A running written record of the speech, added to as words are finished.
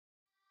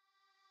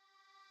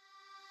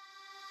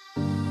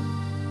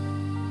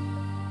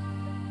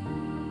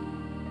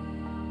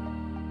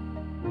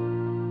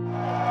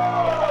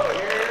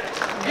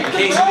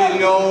case you didn't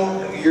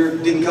know, you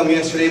didn't come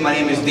yesterday, my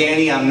name is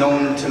Danny. I'm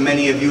known to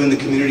many of you in the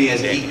community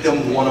as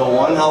Geekdom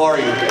 101. How are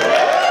you?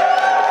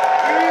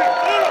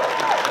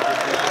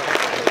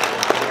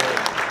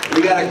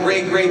 We got a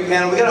great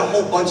panel. We got a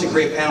whole bunch of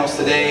great panels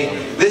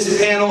today. This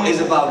panel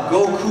is about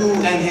Goku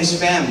and his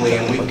family,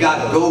 and we've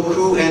got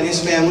Goku and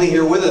his family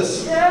here with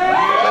us.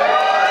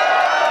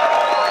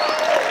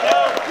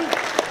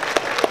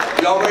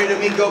 Y'all ready to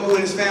meet Goku and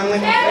his family?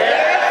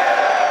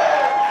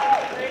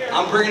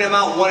 I'm bringing them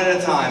out one at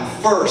a time.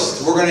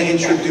 First, we're going to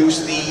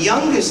introduce the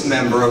youngest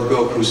member of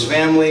Goku's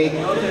family.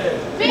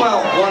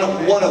 Well,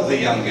 one of the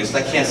youngest.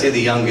 I can't say the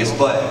youngest,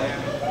 but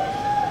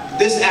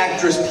this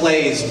actress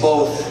plays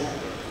both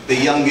the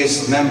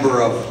youngest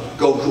member of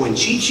Goku and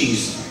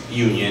Chi-Chi's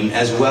union,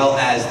 as well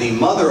as the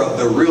mother of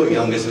the real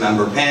youngest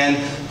member, Pan.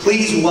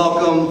 Please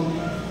welcome,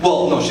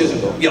 well, no, she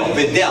doesn't,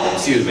 Videl,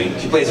 excuse me.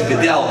 She plays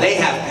Videl. They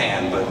have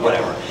Pan, but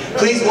whatever.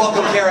 Please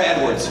welcome Kara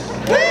Edwards.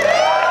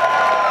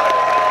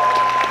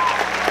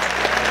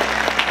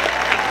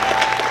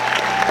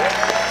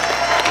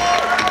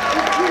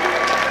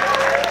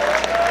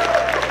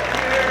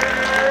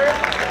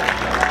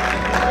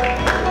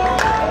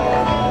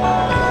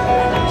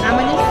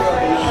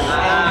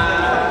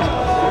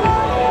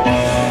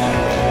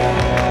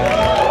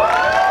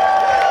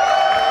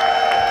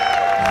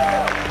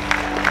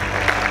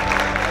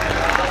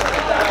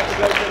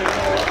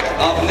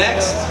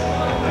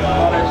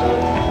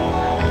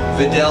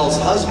 Videl's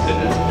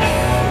husband,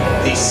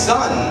 the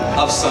son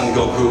of Son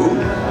Goku.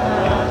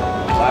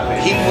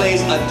 He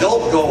plays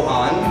adult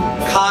Gohan,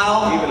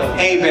 Kyle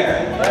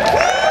Hebert.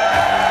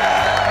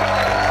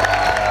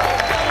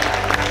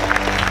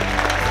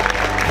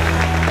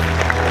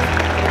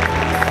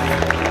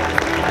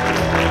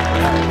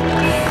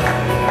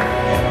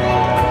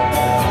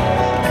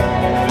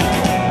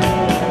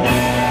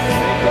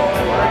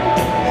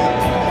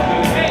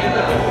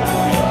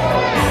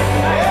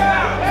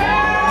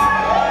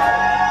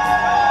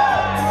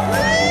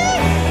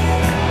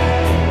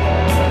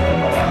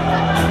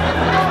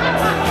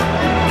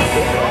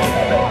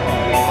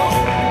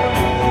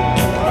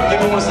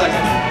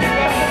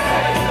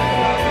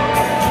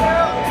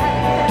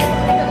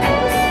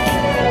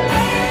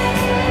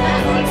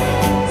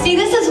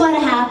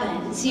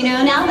 You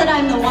know, now that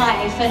I'm the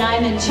wife and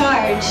I'm in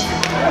charge,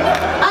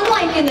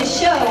 unlike in the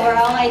show where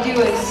all I do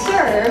is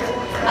serve,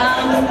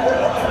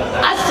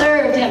 I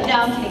served him. No,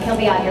 I'm kidding, he'll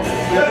be out here.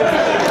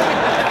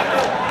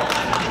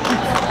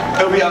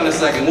 He'll be out in a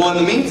second. Well,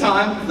 in the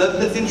meantime,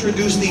 let's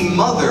introduce the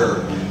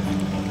mother,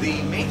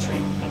 the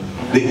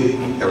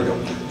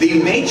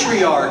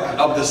matriarch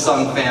of the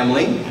Sun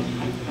family.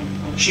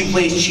 She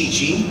plays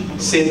Chi-Chi,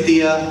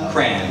 Cynthia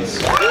Cranz.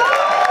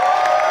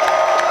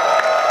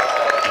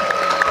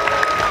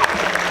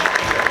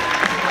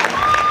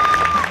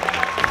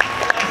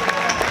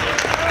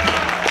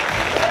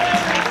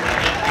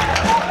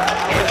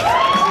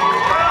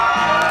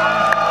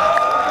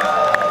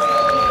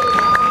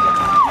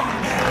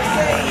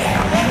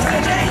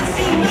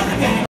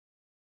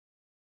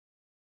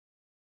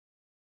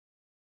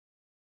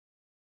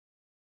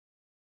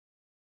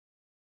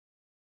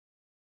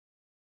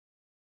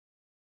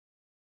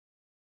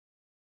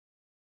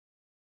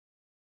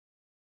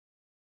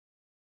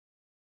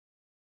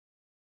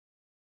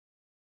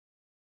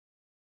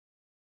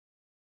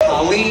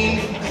 Colleen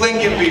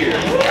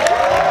Clinkenbeard.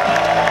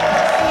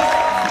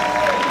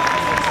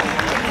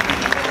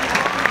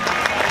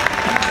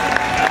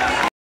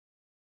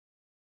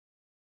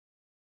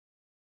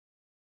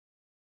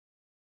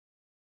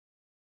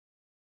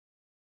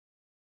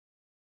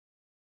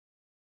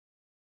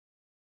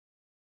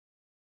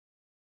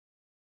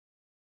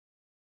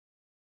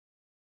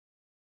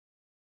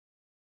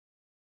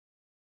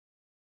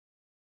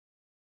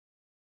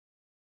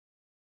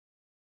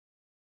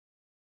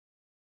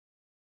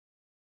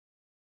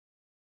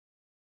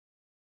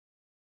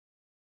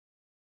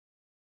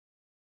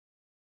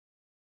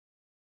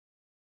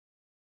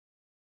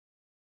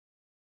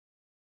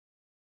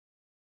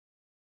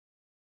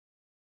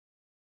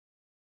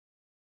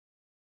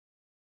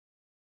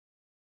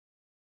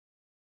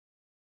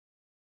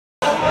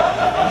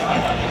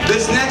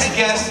 This next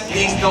guest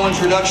needs no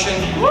introduction.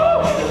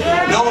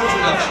 No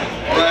introduction,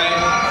 right?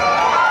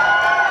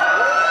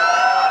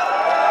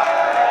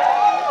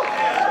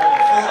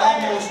 For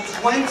almost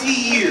 20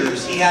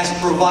 years, he has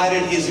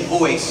provided his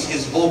voice,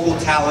 his vocal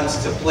talents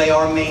to play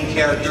our main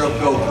character of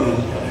Goku.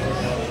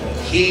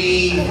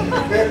 He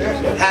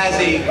has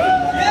a...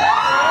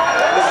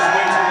 This is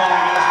way too long.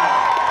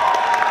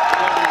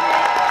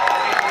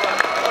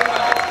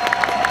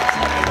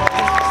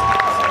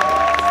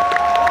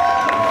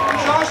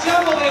 Sean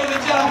Schemmel, ladies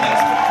and gentlemen.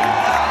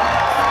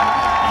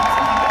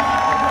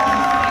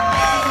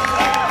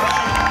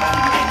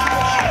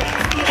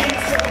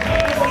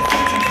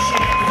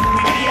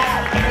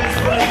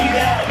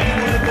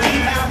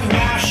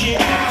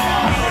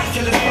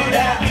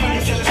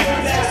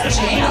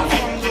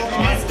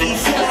 Let's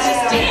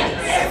just dance.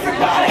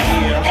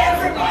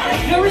 Everybody.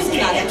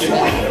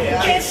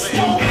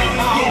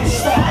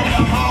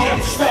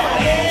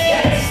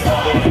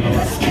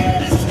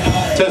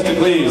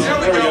 please. There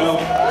we go.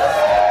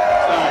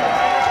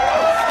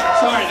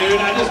 Sorry,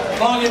 dude. I just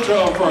long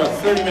intro for a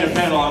 30-minute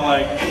panel. I'm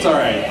like, it's all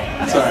right.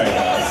 It's all right.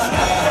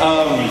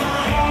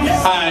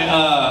 Hi.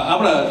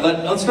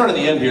 Let's start at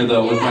the end here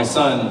though with my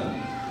son,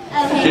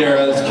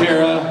 Kara. This is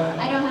Kara.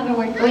 I don't have a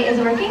work. Wait, is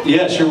it working?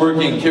 Yes, you're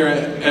working. Kara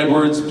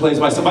Edwards plays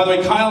my son. By the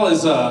way, Kyle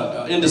is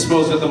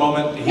indisposed at the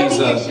moment. He's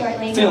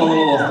feeling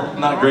a little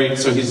not great,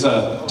 so he's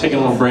taking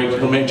a little break.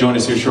 He'll join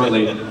us here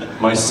shortly.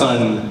 My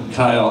son,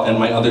 Kyle, and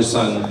my other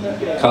son,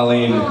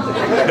 Colleen,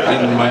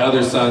 and my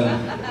other son,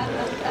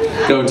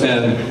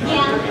 Goten.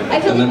 Yeah,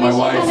 I feel and then my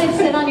wife. Have it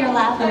sit on your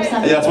lap or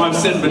something. Yeah, that's why I'm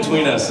sitting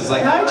between us. It's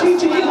like, hi,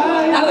 Gigi,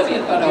 hi. That would be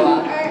a photo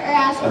op. Or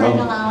ask for an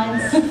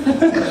allowance.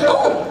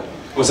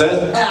 What's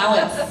that?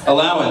 Allowance.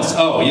 Allowance.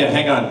 Oh, yeah,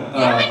 hang on.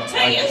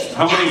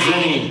 How many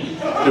zenny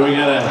do we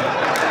gotta...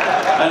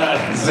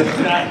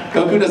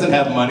 Goku doesn't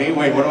have money.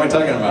 Wait, what am I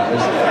talking about?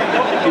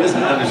 He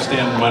doesn't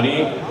understand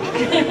money.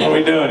 What are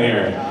we doing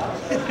here?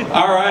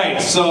 All right,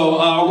 so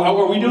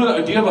are we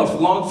doing? Do you have a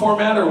long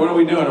format, or what are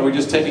we doing? Are we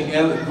just taking?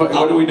 What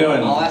are we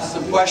doing? I'll ask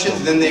some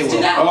questions, then they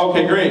will. Oh,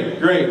 okay, great.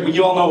 Well,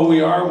 you all know who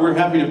we are. We're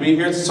happy to be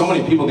here. So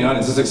many people in the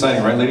audience. This is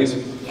exciting, right, ladies?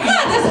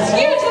 Yeah, this is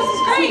huge. This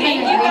is great.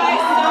 Thank you guys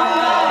so much.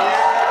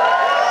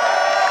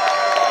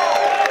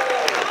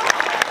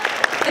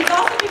 It's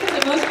awesome because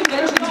at most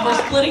conventions we're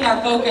splitting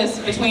our focus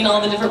between all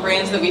the different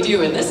brands that we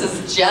do, and this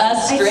is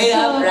just straight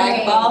up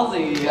Dragon Ball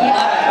Z.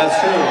 That's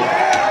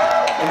true.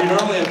 And we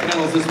normally have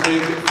panels this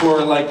big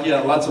for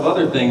lots of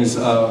other things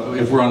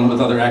if we're on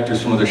with other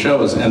actors from other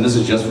shows, and this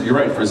is just for, you're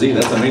right, for Z.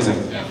 That's amazing.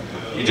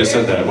 You just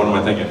said that. What am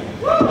I thinking?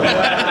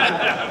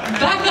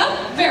 Back up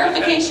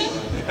verification.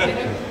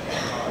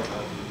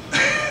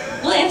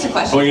 We'll answer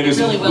questions.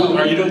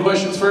 Are you doing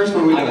questions first?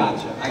 What are we doing? I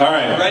gotcha. All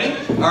right. Ready?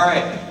 All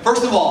right.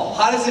 First of all,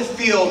 how does it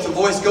feel to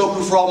voice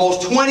Goku for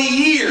almost 20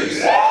 years?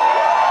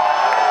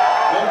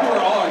 Goku or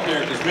all our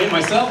characters? Me and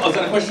myself? Oh, is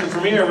that a question for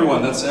me or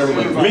everyone? That's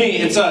everyone. For me,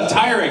 it's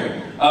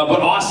tiring,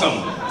 but awesome.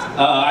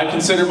 I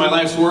consider it my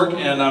life's work,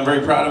 and I'm very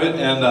proud of it.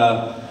 And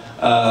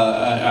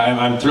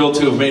I'm thrilled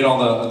to have made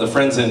all the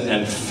friends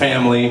and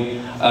family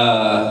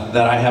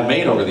that I have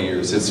made over the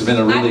years. It's been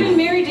a really... I've been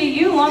married to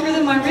you longer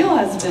than my real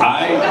husband.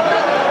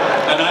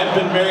 And I've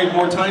been married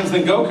more times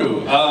than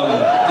Goku.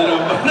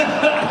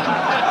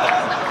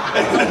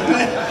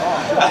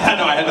 I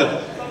know I had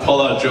to pull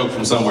out a joke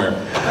from somewhere,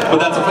 but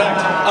that's a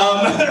fact.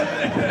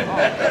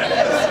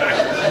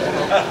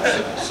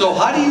 So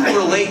how do you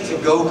relate to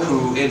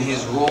Goku in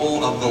his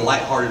role of the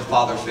lighthearted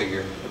father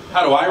figure?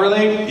 How do I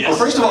relate? Yes. Well,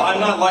 first of all, I'm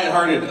not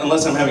lighthearted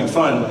unless I'm having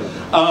fun,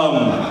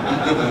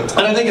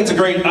 and I think it's a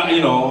great,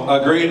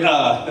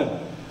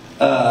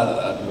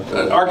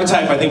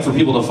 archetype, I think, for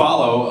people to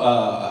follow.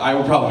 I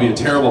would probably be a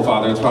terrible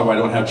father. That's probably why I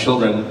don't have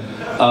children.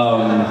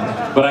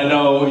 But I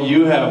know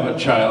you have a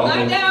child,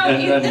 and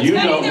we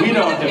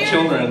don't have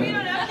children.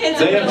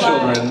 They have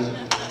children.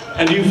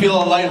 And do you feel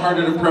a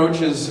lighthearted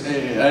approach is?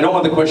 I don't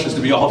want the questions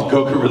to be all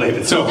Goku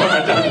related. So no,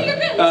 you're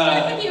good. It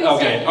starts with you.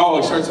 Okay. Oh,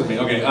 it starts with me.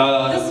 Okay.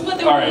 This is what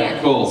they all want right. to hear.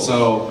 Cool.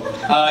 So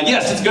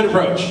yes, it's a good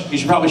approach. He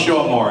should probably show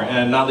up more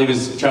and not leave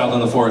his child in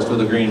the forest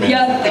with a green man.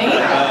 Yeah. Thank you.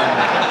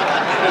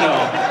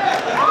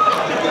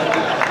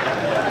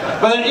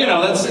 But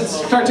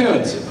it's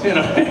cartoons.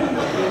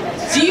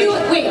 Do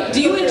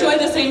you enjoy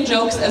the same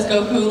jokes as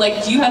Goku?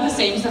 Like, do you have the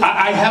same sense of humor?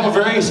 I have a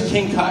very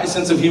King Kai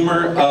sense of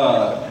humor,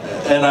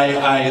 and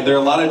there are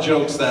a lot of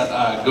jokes that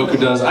Goku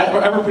does. I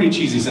have a pretty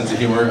cheesy sense of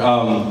humor,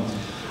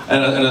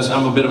 and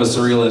I'm a bit of a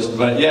surrealist,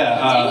 but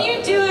yeah. Didn't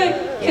you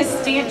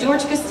do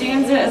George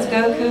Costanza as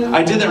Goku?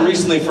 I did that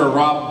recently for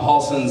Rob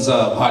Paulson's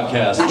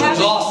podcast. Which was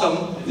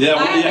awesome. Yeah,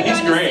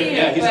 he's great.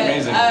 Yeah, he's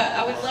amazing.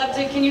 I would love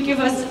to. Can you give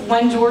us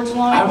one George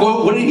line?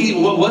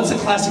 What's a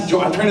classic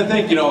George? I'm trying to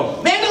think.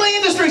 Mandalay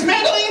Industries.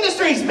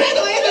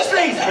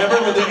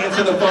 Remember when they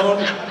answer the phone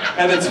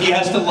and he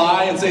has to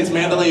lie and say it's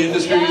Mandalay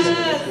Industries?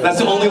 Yes. That's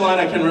the only line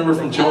I can remember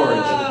from George.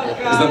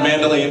 Is the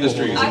Mandalay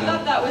Industries. I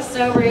thought that was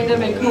so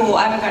random and cool.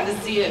 I haven't gotten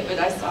to see it, but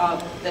I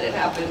saw that it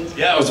happened.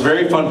 Yeah, it was a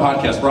very fun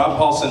podcast. Rob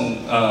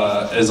Paulson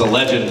is a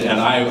legend, and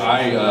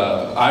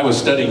I was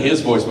studying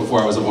his voice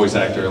before I was a voice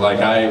actor. Like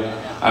I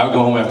would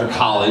go home after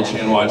college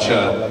and watch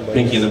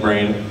Pinky and the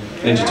Brain,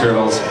 Ninja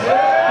Turtles.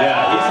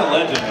 Yeah, he's a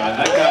legend.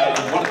 That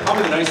guy,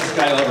 probably the nicest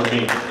guy I'll ever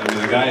meet. I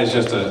mean, the guy is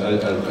just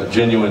a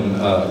genuine,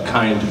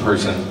 kind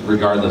person,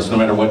 regardless, no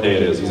matter what day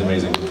it is. He's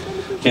amazing.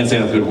 Can't say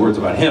enough good words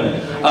about him.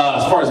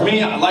 As far as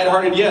me,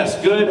 lighthearted, yes,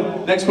 good.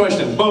 Next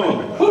question,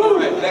 boom.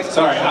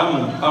 Sorry,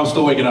 I'm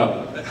still waking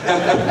up.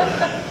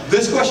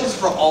 This question's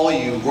for all of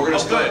you. We're gonna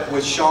start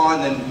with Sean,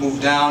 then move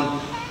down.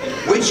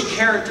 Which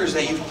characters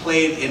that you've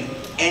played in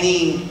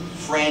any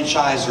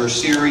franchise or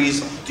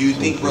series do you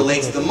think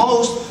relates the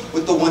most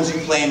with the ones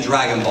you play in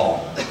Dragon Ball?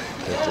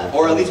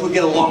 Or at least would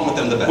get along with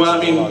them the best? Well, I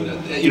mean,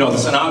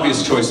 it's an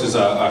obvious choice is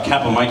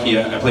Kappa Mikey.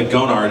 I played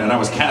Gonard, and I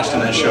was cast in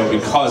that show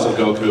because of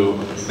Goku.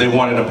 They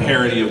wanted a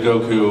parody of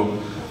Goku,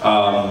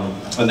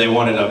 and they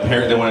wanted to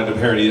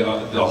parody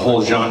the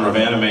whole genre of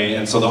anime.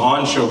 And so the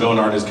on-show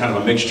Gonard is kind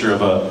of a mixture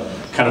of a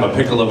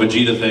Piccolo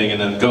Vegeta thing,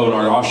 and then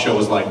Gonard off-show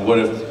was like, what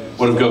if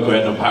what if Goku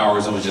had no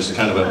powers and was just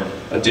kind of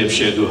a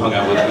dipshit who hung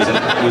out with,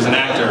 who was an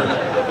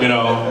actor, you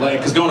know, like,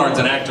 because Gonard's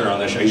an actor on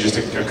this show, he's just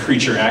a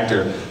creature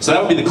actor. So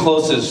that would be the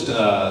closest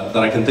that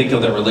I can think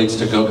of that relates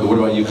to Goku. What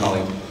about you,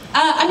 Colleen?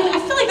 I mean, I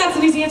feel like that's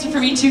an easy answer for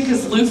me too,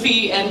 because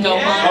Luffy and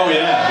Gohan. Oh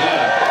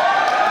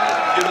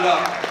yeah. Give it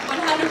up.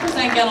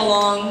 100% get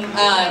along.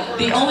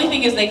 The only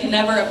thing is they can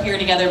never appear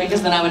together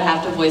because then I would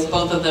have to voice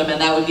both of them,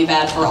 and that would be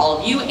bad for all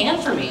of you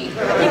and for me.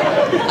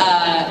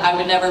 I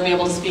would never be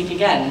able to speak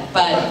again.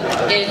 But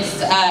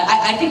it's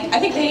I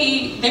think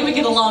they would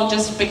get along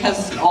just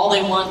because all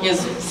they want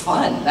is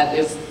fun. That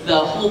is the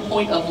whole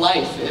point of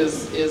life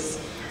is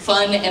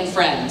fun and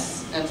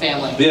friends and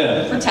family.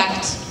 Yeah.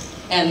 Protect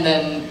and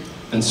then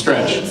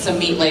stretch. Eat some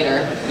meat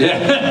later.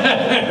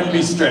 Yeah. And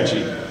be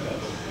stretchy.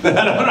 I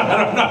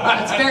don't know.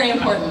 It's very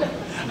important.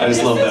 I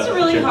just love that. This is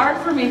really hard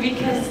for me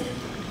because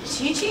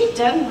Chi-Chi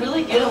doesn't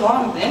really get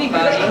along with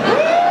anybody.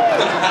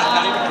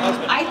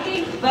 I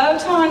think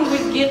Botan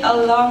would get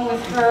along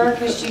with her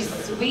because she's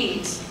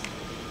sweet.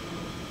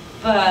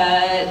 But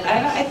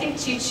I think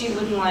Chi-Chi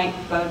wouldn't like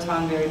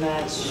Botan very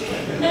much.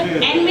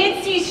 And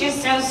Mitzi's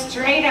just so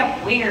straight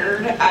up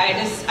weird.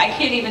 I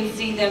can't even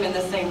see them in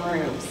the same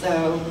room.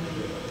 So,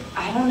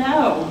 I don't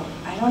know.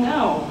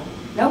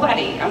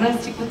 Nobody. I'm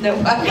gonna stick with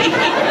nobody.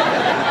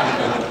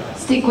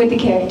 Stick with the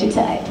character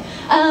type.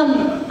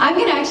 I'm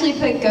gonna actually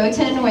put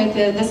Goten with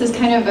this is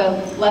kind of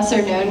a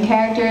lesser known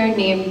character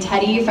named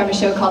Teddy from a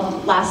show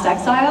called Last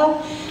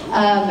Exile.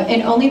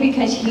 And only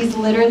because he's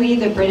literally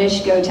the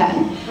British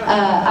Goten.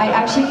 I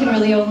actually can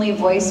really only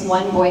voice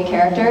one boy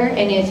character,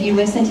 and if you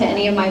listen to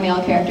any of my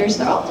male characters,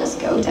 they're all just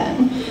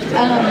Goten, with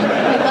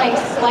like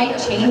slight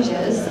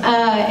changes.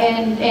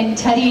 And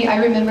Teddy, I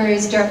remember,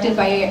 is directed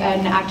by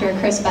an actor,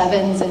 Chris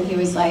Bevins, and he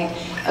was like,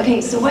 okay,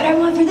 so what I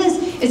want for this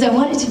is I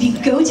want it to be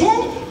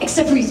Goten,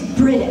 except for he's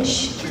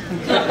British.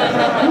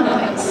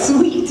 Like,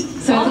 sweet.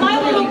 So all my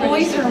little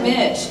boys are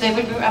Mitch.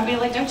 I'd be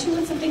like, don't you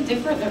want something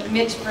different? They're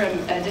Mitch from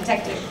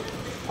Detective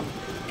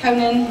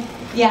Conan.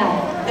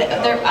 Yeah.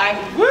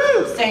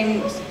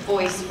 Same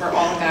voice for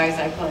all the guys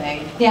I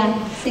play. Yeah.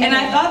 And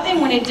I thought they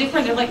wanted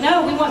different. They're like,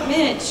 no, we want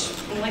Mitch.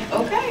 I'm like,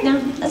 okay. No,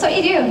 that's what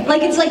you do.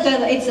 Like it's like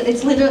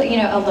it's literally, you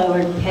know, a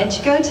lowered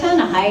pitch Goten,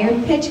 a higher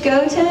pitch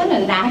Goten,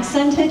 an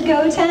accented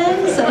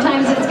Goten.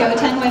 Sometimes it's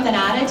Goten with an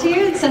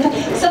attitude.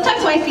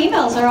 Sometimes my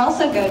females are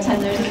also Goten.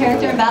 There's a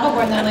character in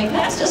Battleborn, they're like,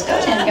 no, it's just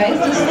Goten, guys.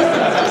 Just listen,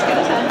 it's just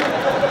Goten.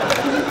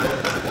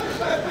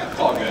 It's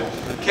all good.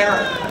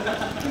 Karen,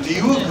 do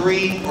you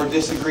agree or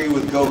disagree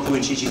with Goku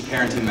and Chi-Chi's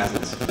parenting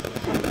methods?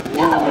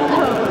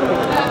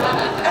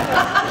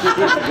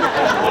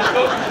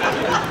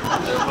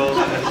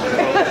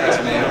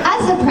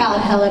 As a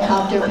proud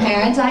helicopter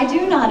parent, I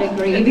do not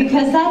agree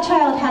because that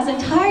child has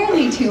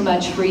entirely too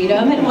much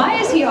freedom, and why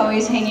is he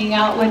always hanging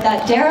out with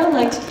that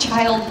derelict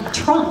child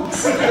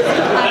Trunks?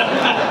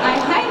 I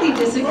highly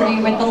disagree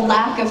with the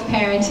lack of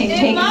parenting taking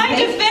place. In my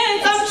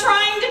defense, I'm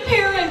trying to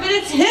parent, but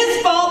it's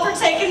his fault for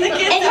taking the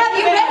kids. And have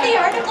you read the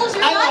articles?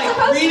 You're not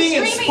supposed to scream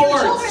at your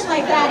children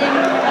like that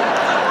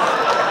anymore.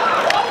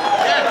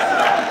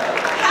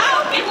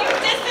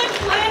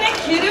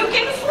 Who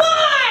can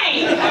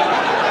fly?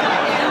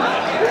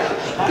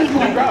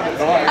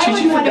 I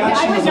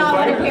would not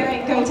want to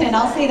parent Goten.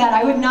 I'll say that.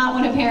 I would not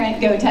want to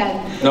parent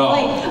Goten. No.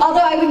 Like,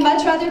 although I would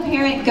much rather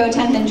parent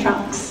Goten than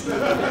Trunks.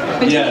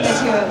 Between the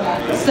two of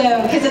them.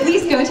 So, because at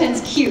least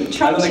Goten's cute.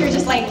 Trunks, you're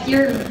just like,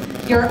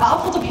 you're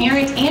awful to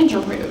parent and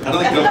you're rude. I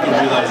don't think Goku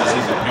realizes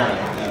he's a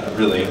parent,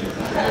 really.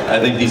 I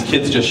think these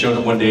kids just showed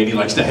up one day and he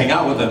likes to hang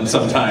out with them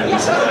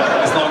sometimes,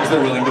 as long as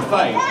they're willing to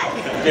fight.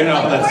 You know,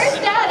 like, that's...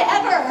 worst dad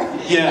ever.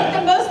 Yeah. Like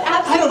the most absolute.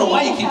 I don't know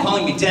why you keep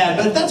calling me Dad,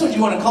 but if that's what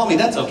you want to call me,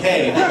 that's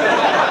okay.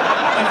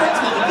 My friends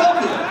call me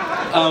Goku.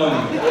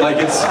 Like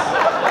it's...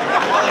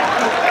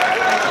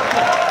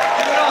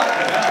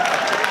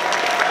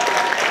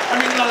 I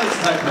mean, no, this is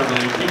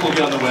hyperbole. People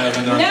get on the web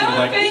and they're No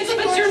like... offense,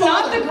 but you're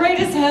not the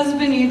greatest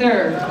husband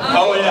either.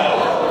 Oh, yeah.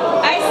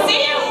 I've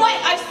seen him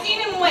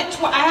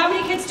how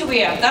many kids do we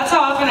have? That's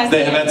how often I see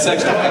They have him. had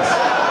sex twice.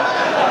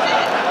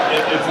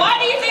 Why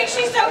do you think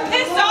she's so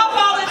pissed off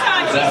all the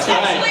time? That's She's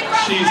sexually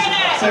right. She's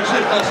frustrated.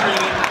 sexually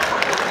frustrated.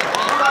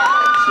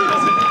 She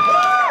doesn't...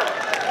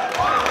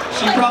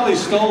 She probably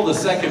stole the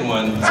second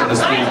one, so to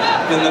speak,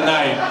 in the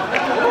night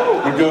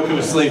when Goku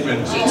was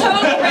sleeping. She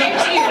totally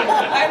raped you.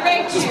 I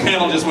raped This you.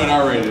 panel just went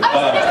R-rated. I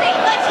was gonna say,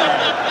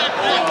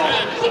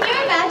 can you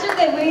imagine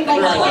that we,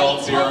 like, We're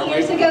adults here, 20 aren't we?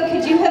 years ago,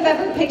 could you have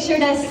ever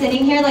pictured us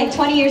sitting here, like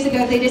 20 years ago,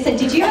 if they just said,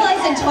 did you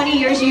realize in 20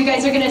 years you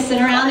guys are gonna sit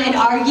around and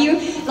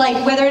argue,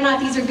 like, whether or not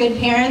these are good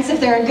parents,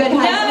 if they're a good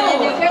husband,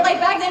 and if they're like,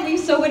 back then we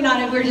so would not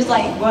have, we're just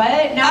like,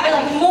 what? Now we're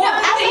like, More no,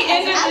 at the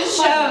end of the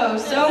show,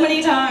 so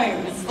many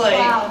times. Like,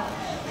 wow.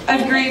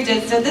 I've grieved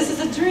it, so this is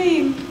a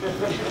dream.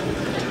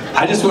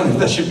 I just wonder if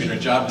that should be in a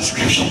job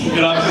description.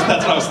 You know,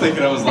 that's what I was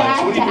thinking. I was like,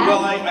 so what do you do?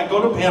 Well, I go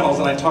to panels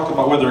and I talk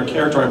about whether a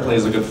character I play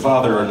is a good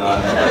father or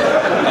not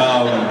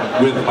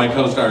with my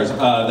co-stars.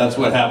 That's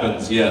what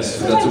happens, yes.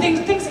 Sometimes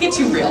things get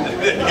too real.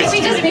 If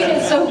we just made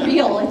it so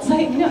real, it's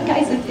like, no,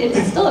 guys,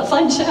 it's still a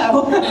fun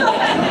show.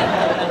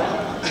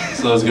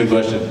 So that was a good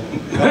question.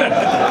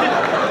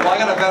 Well, I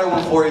got a better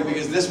one for you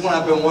because this one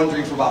I've been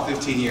wondering for about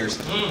 15 years.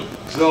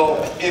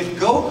 So, if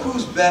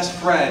Goku's best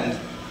friend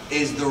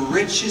is the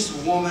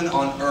richest woman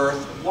on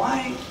Earth,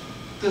 why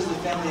does the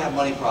family have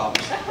money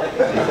problems?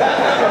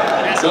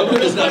 Goku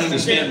does not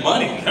understand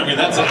money. I mean,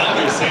 that's an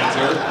obvious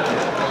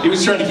answer. He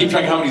was trying to keep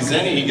track of how many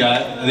zenny he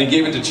got, and they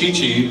gave it to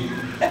Chi-Chi.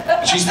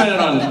 She spent it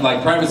on,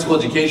 like, private school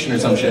education or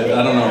some shit.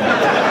 I don't know.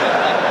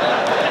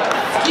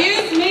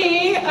 Excuse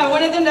me, I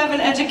wanted them to have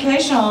an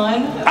education.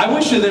 I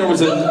wish that there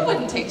was Goku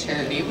wouldn't take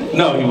charity, would he?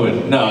 No, he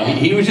wouldn't. No,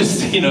 he was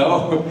just, you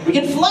know, we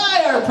can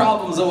fly our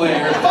problems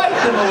away, or fight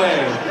them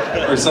away,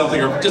 or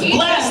something, or just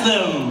blast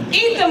them.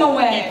 Eat them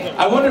away.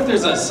 I wonder if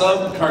there's a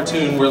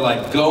sub-cartoon where,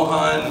 like,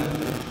 Gohan,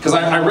 because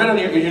I read on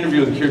your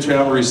interview with Akira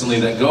Toriyama recently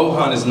that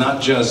Gohan is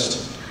not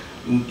just,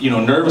 you know,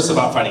 nervous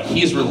about fighting.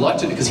 He's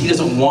reluctant because he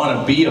doesn't want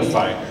to be a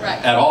fighter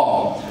at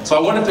all. So I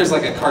wonder if there's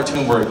like a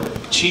cartoon where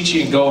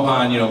Chi-Chi and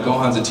Gohan, you know,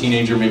 Gohan's a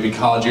teenager, maybe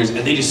college years, and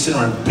they just sit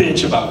around and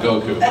bitch about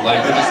Goku.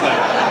 Like, they're just like,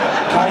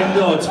 Kai,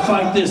 no, it's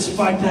fight this,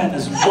 fight that, and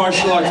his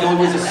martial arts, he only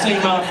wears the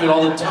same outfit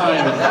all the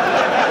time,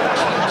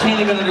 and can't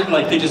even,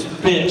 like, they just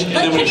bitch, and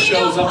then when he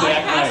shows up, they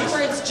act nice.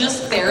 Where it's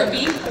just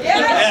therapy?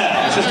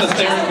 Yeah, it's just a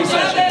therapy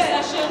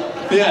session.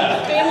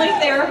 Yeah. Family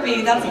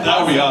therapy, that's awesome. That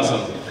would be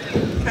awesome.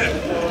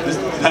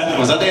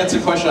 Was that the answer to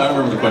the question? I don't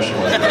remember the question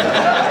was.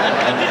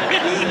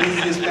 This is the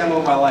easiest family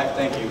of my life,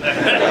 thank you.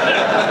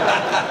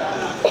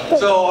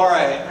 So,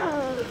 alright.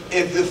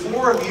 If the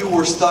four of you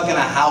were stuck in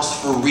a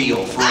house for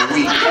real for a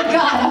week. Oh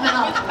God, I'm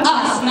out.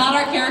 Us, not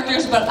our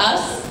characters, but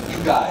us? You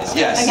guys,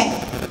 yes. Okay.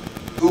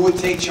 Who would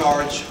take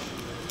charge?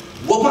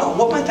 What might that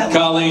look like?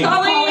 Colleen.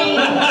 Colleen!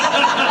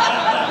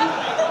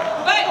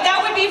 But that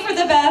would be for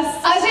the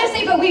best. I was gonna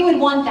say, but we would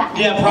want that.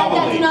 Yeah,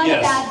 probably, That's not yes.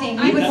 a bad thing.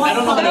 We would I want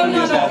don't know that someone would be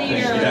a who's bad a thing.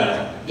 leader.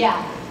 Yeah.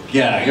 Yeah.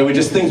 Yeah, it would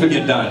just, things would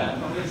get done.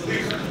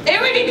 It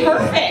would be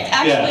perfect,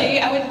 actually.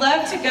 I would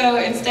love to go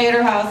and stay at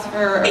her house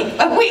for a week.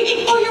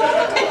 Oh, you're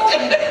welcome.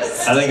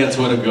 I think that's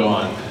what would go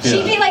on.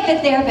 She'd be like the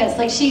therapist.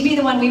 Like, she'd be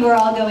the one we were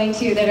all going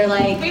to that are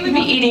like... We would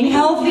be eating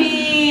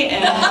healthy,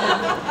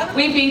 and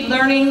we'd be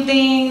learning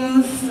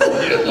things.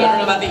 I don't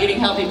know about the eating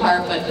healthy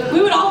part, but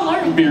we would all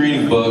learn. We'd be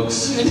reading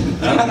books. I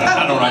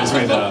don't know, I just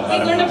made that up.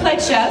 We'd learn to play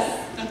chess.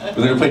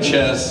 We'd learn to play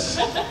chess.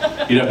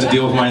 You'd have to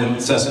deal with my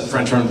incessant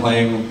French horn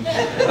playing.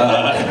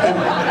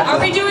 Are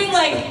we doing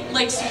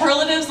like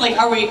superlatives? Like,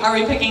 are we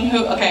picking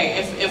who? Okay,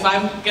 if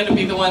I'm gonna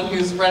be the one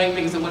who's running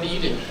things, then what do you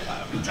do?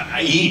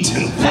 I eat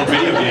and play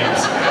video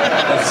games.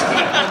 That's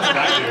what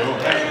I do.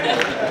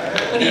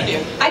 What do you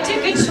do? I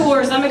do good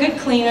chores. I'm a good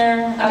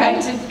cleaner. I Okay.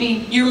 like to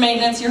be... Your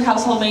maintenance, your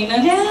household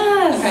maintenance?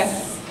 Yes. Okay,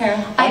 Kara.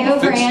 I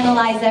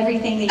overanalyze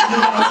everything that you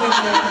guys are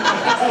doing.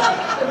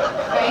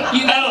 Right?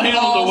 You guys I'll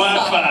handle all the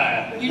suck.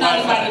 Wi-Fi. You're not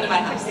invited to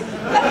my house.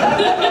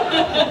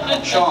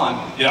 Sean.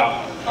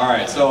 Yeah.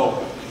 Alright,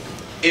 so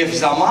if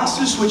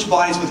Zamasu switched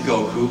bodies with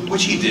Goku,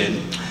 which he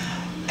did,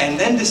 and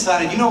then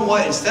decided, you know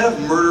what, instead of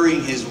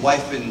murdering his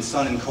wife and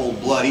son in cold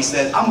blood, he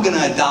said, I'm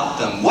gonna adopt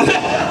them. What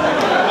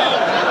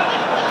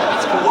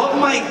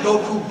might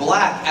Goku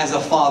Black as a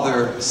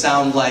father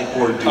sound like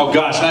or do? Oh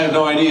gosh, I have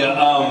no idea.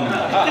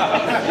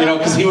 You know,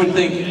 because he would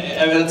think,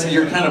 I mean,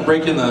 you're kind of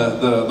breaking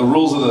the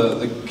rules of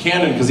the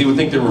canon, because he would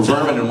think they were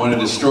vermin and want to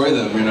destroy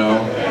them, you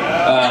know.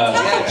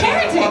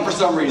 Yeah, for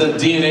some reason. The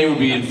DNA would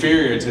be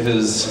inferior to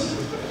his,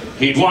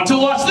 he'd want to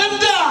watch them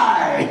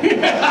die!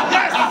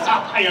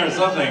 Or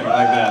something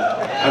like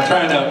that. I'm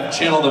trying to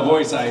channel the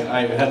voice.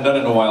 I hadn't done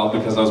it in a while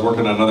because I was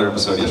working on another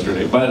episode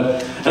yesterday.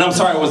 And I'm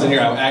sorry I wasn't here.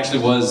 I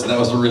actually was, that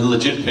was a really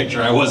legit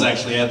picture. I was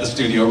actually at the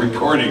studio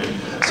recording.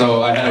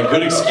 So I had a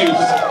good excuse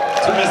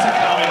to miss a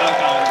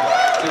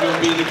Kamehacon to go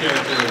be the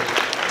character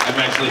I'm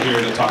actually here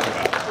to talk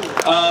about.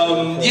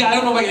 Yeah, I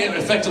don't know if I can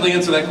effectively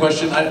answer that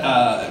question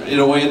in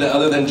a way that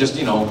other than just,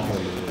 you know,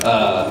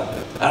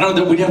 I don't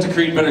know that we'd have to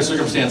create better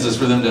circumstances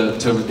for them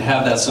to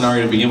have that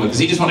scenario to begin with, because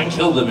he just want to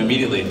kill them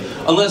immediately.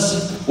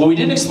 Unless, well, we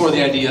didn't explore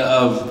the idea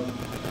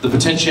of the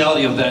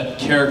potentiality of that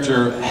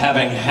character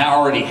having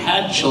already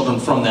had children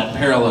from that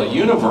parallel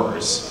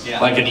universe,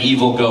 like an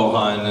evil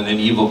Gohan and an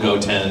evil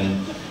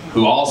Goten,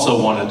 who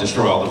also want to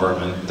destroy all the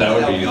vermin. That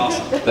would be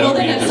awesome. Well,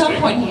 then at some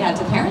point he had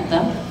to parent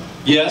them.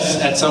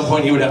 Yes, at some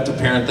point he would have to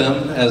parent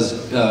them,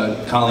 as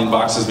Colleen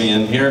boxes me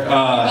in here.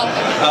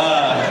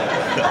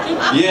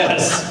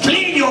 Yes,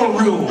 clean your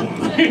room.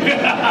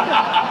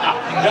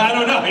 I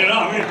don't know, you know,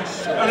 I mean,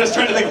 I'm just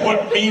trying to think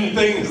what mean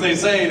things they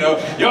say, you know.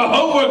 Your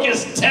homework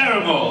is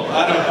terrible.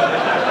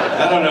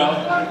 I don't know.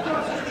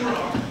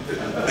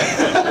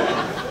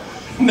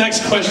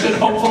 Next question,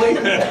 hopefully.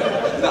 No,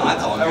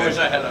 that's all good. I wish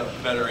I had a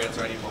better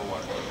answer. I need more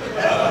water.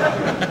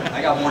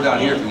 I got more down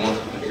here if you want.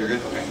 If you're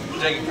good, okay.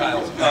 Take it,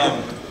 Kyle's.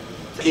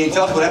 Can you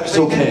tell us what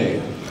episode? It's okay.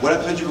 What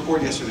episode did you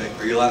record yesterday?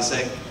 Are you allowed to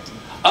say?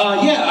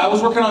 Yeah, I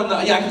was working on,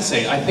 yeah, I can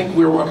say. I think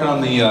we were working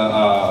on the,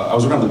 I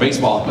was working on the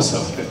baseball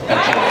episode.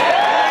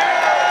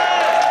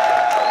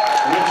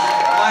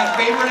 My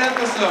favorite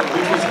episode.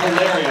 Which was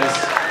hilarious.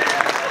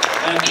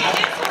 It is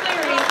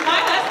hilarious.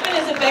 My husband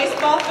is a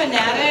baseball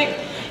fanatic,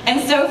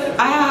 and so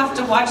I have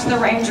to watch the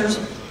Rangers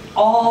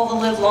all the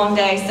live long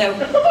day. So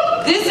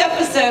this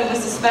episode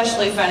was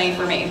especially funny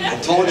for me. I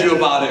told you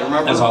about it,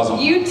 remember? That's awesome.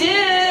 You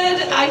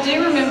did. I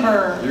do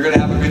remember. You're going to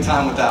have a good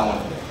time with that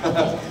one.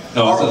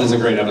 No, this is a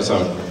great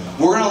episode.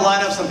 We're going to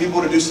line up some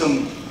people to do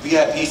some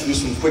VIPs, to do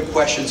some quick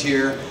questions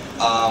here.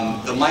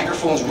 The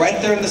microphone's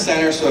right there in the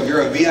center, so if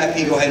you're a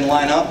VIP, go ahead and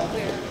line up,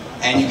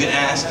 and you can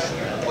ask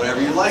whatever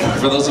you like.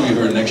 For those of you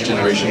who are Next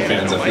Generation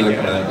fans, I feel like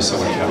in that episode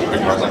when Captain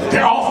Big Bar's like,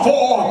 there are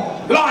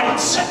 4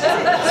 lights! 4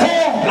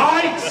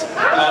 lights!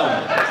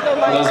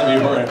 For those of you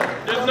who are...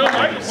 There's no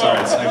microphone. Sorry,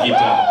 I keep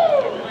talking.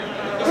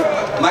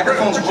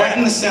 Microphone's right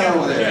in the center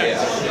over there.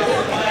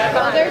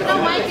 Yeah. There's no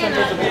mic in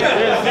it.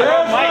 There's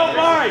no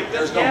mic.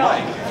 There's no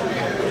mic.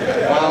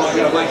 Well, we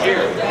got a mic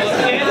here.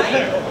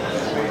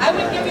 I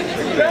would give you this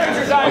one.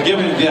 Oh, give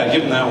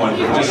him that one.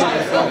 Just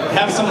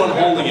have someone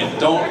holding it.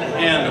 Don't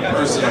hand a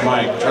person a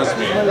mic. Trust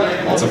me,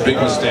 it's a big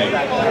mistake.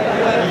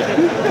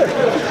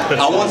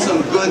 I want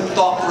some good,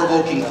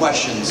 thought-provoking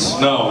questions.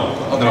 No.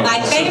 My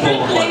favorite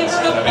Simple flavor ones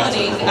that of I've answered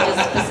pudding is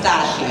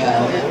pistachio.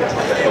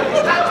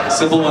 before.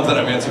 Simple ones that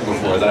I've answered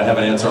before that I have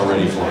an answer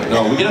already for.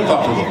 No, we get a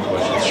thought-provoking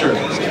question. Sure.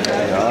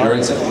 You're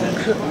right,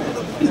 Cynthia.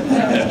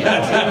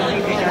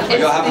 Are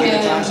y'all having a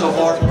good time so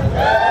far?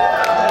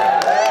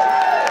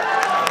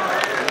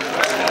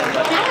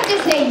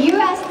 You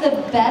asked the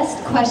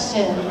best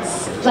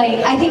questions. Like,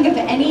 I think of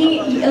any,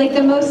 like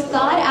the most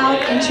thought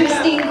out,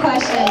 interesting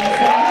questions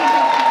that I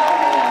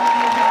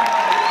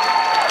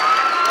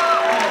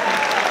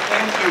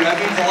Thank you. That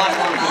means a lot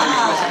more.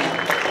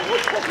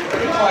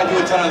 We'll probably do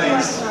a ton of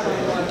these.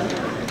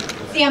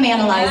 think of. See, I'm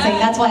analyzing.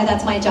 That's why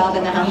that's my job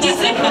in the house. He's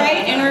a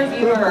great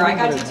interviewer. I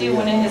got to do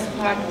one of his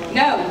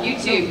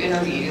YouTube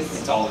interviews.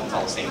 It's all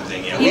the same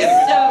thing. Yeah. He's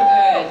so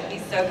good.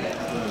 He's so good.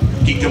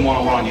 Geekdom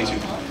 101 on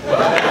YouTube.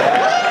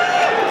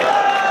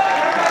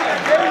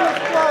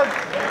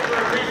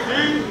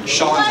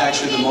 Sean's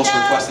actually the most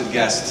requested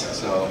guest,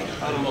 so.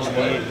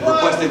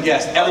 Requested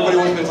guest. Everybody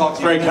wants me to talk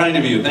to you. Very kind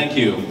of you. Thank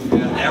you.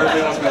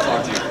 Everybody wants me to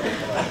talk to you.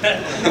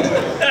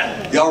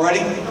 Y'all ready?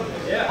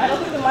 I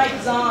don't think the mic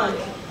is on.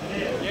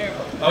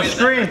 Oh,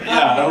 screen.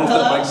 Yeah, I don't know if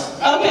that mic's...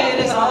 Okay, it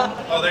is on.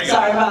 Oh, there you go.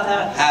 Sorry about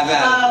that. Have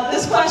at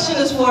This question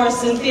is for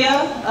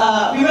Cynthia.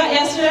 We met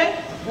yesterday.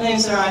 My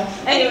name's Sarai.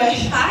 Anyway,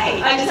 Hi.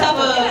 I just have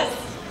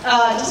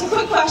just a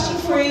quick question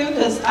for you,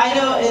 because I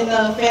know in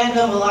the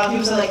fandom a lot of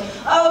people say like,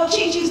 oh,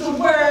 Chi-Chi's the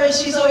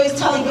worst. She's always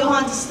telling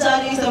Gohan to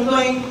study. So I'm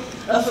going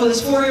for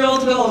this 4-year-old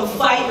to go and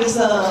fight this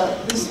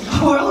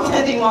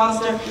world-ending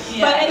monster.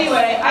 Yeah. But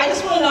anyway, I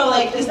just want to know,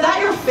 like, is that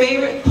your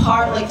favorite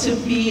part, like to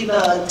be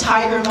the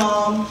tiger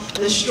mom,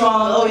 the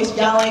strong, always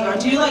yelling, or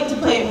do you like to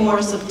play it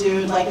more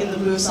subdued, like in the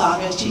Boo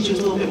saga, Chi-Chi was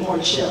a little bit more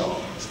chill?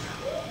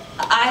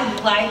 I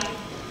like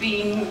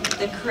being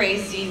the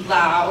crazy,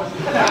 loud,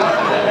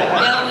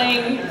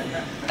 yelling,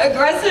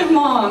 aggressive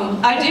mom.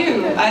 I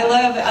do. I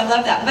love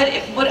that. But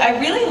what I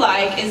really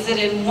like is that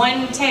in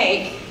one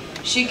take,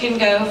 she can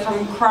go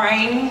from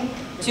crying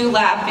to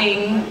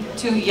laughing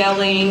to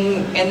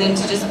yelling and then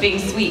to just being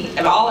sweet.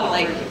 And all in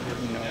like,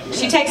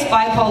 she takes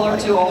bipolar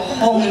to a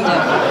whole new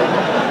level.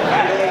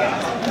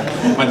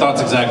 My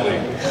thoughts exactly.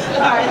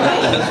 All right,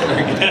 That's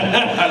very good.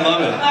 I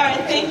love it. all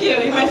right, thank you.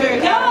 You're my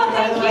favorite character,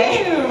 by the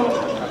way. Thank you.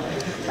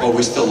 Oh,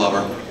 we still love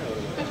her.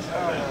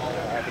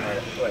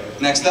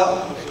 Next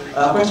up.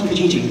 Question for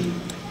Chi-Chi.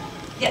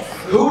 Yes.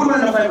 Who would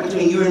win in a fight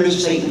between you and Mr.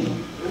 Satan?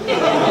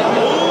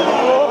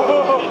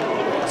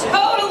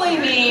 Totally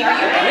me. Are you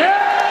kidding?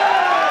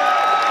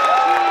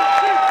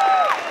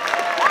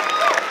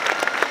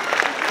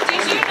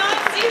 Did you not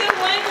see the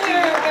one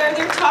where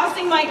they're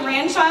tossing my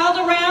grandchild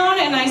around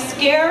and I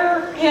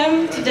scare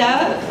him to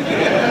death?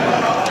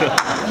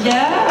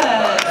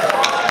 Yes.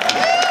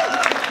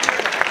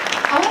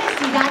 I want to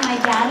see that, my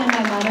dad and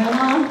my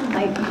mother-in-law. I'm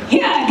like,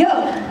 yeah, go!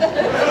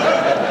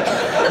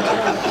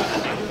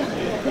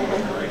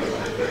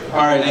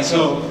 All right,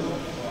 so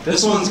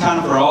this one's kind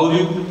of for all of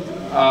you.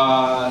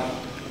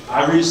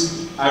 I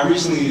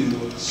recently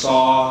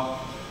saw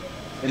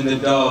in the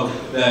dub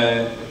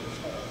that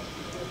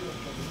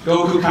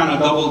Goku kind of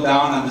doubled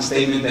down on the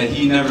statement that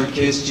he never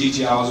kissed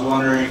Chi-Chi. I was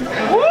wondering.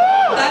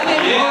 That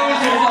made me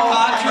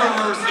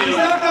Controversy.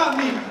 That got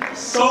me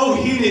so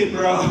heated,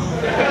 bro.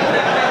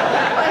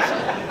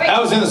 That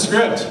was in the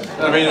script.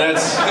 I mean,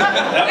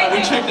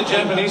 we checked the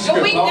Japanese But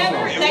script also.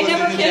 they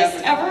never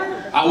kissed ever?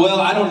 Well,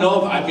 I don't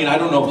know. I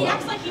don't know. He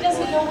acts like he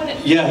doesn't know what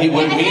it Yeah,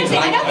 what it means.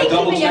 I don't think he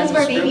double even checked knows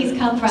where the script. babies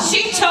come from.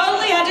 She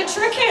totally had to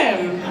trick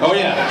him. Oh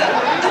yeah.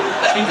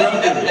 She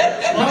drugged him.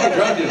 She probably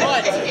drugged him.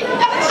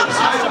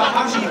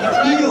 How do you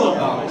feel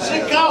about it? She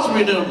caused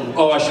me to.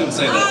 Oh, I shouldn't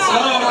say that.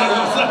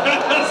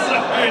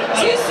 Sorry.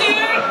 Too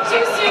soon?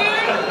 Too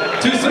soon?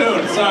 Too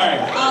soon. Sorry.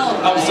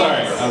 I'm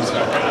sorry.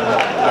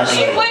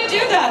 She would do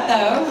that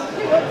though.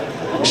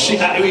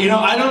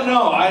 I don't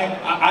know.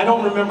 I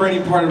don't remember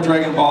any part of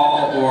Dragon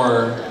Ball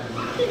or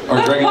Or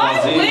But Dragon why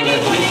Ball Z. would he when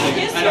they're wanna kissing.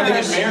 kiss I know they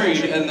her? get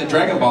married in the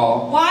Dragon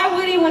Ball. Why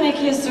would he want to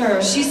kiss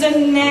her? She's a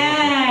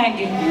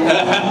nag.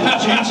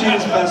 Chi-Chi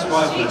is best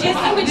wife. She just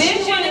a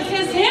bitch want to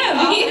kiss him.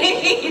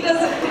 He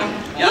doesn't.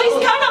 Well, he's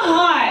kind of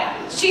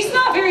hot. She's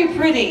not very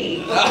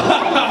pretty.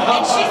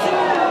 And she's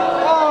not.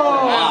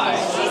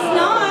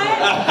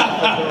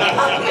 I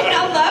mean, I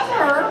love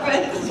her,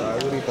 but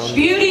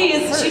beauty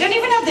is. She doesn't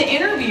even have the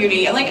inner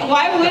beauty. Like,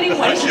 why would he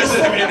want to She kiss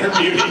doesn't have her? inner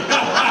beauty.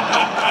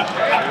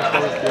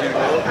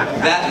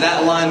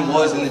 That line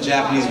was in the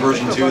Japanese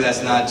version too.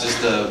 That's not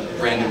just a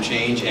random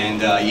change.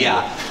 And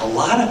yeah, a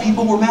lot of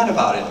people were mad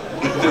about it.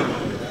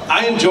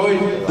 I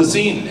enjoyed the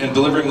scene and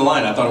delivering the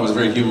line. I thought it was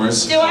very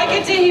humorous. Do I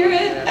get to hear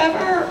it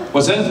ever?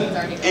 What's it?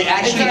 It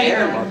actually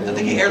aired. I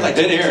think it aired like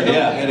 2 It weeks aired, ago.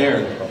 yeah, it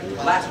aired.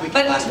 Last week.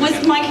 But last was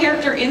weekend. my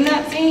character in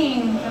that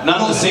scene?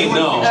 Not in the scene,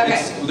 no.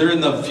 Okay. They're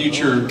in the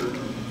future,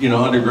 you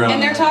know, underground.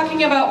 And they're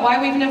talking about why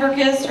we've never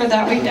kissed or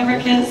that we've never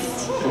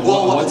kissed.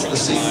 Well, what's the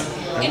scene?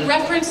 In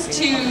reference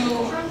to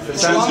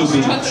Trunks,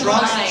 Trunks'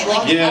 line,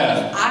 like,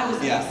 Yeah. I was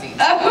in Yeah. the scene.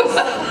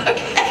 Oh,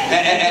 okay.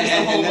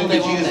 And then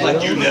Vegeta's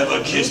like, you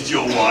never kissed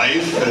your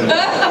wife?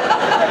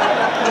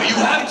 But you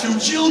have 2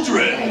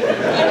 children.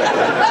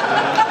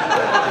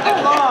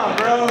 Come on,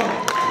 bro.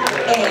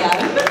 And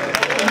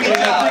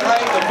Yeah,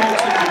 right? The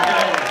folks in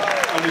Japan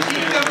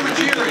understand Keep them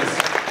cheers.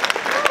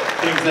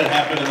 things that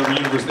happen in the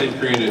universe they've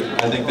created.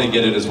 I think they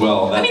get it as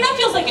well. I mean, that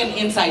feels like an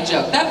inside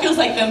joke. That feels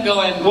like them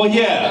going. Well,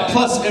 yeah.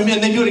 Plus, I mean,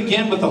 they do it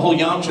again with the whole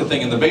Yamcha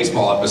thing in the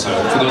baseball episode,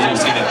 for those who've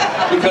seen it.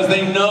 Because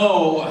they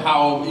know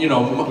how, you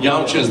know,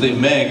 Yamcha is the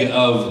Meg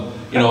of,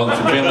 you know,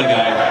 from Family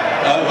Guy,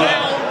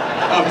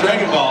 of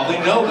Dragon Ball. They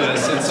know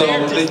this, and so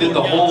they did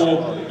the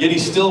whole, yet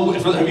he's still,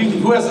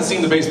 who hasn't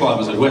seen the baseball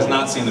episode? Who has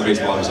not seen the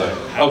baseball episode?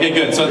 Okay,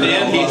 good. So at the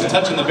end, he's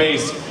touching the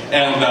base,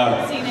 and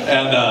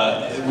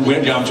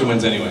Yamcha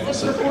wins anyway.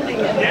 So.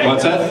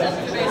 What's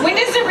that? When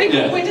does it?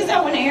 Yeah. When does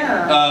that one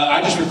air?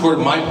 I just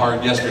recorded my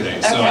part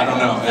yesterday, so Okay. I don't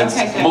know.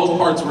 Okay, good. Most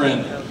parts were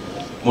in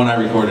when I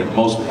recorded.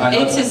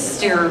 It's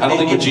hysterical. I don't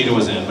think Vegeta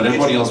was in, but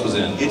everybody else was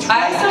in. It's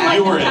I also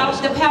You were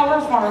like in. the power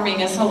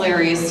farming is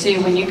hilarious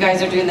too when you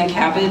guys are doing the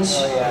cabbage.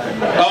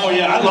 Oh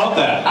yeah, I love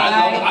that.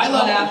 I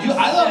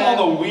love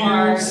all the weird,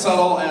 hard.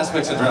 subtle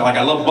aspects of Dragon. Like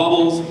I love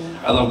Bubbles.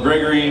 I love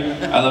Gregory.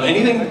 I love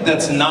anything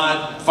that's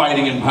not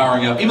fighting and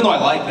powering up. Even though I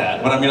like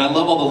that, but I mean, I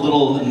love all the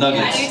little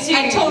nuggets.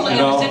 I totally You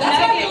know? understand. That's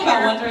how I feel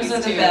about One Characters Piece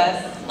are the too.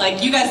 best.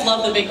 Like, you guys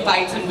love the big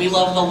fights, and we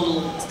love the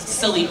little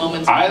silly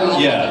moments.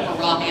 Yeah.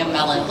 For raw ham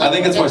melon. I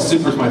think that's why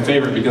Super's my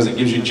favorite because it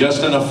gives you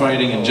just enough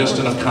fighting and just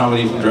enough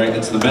comedy from Dragon.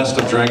 It's the best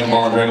of Dragon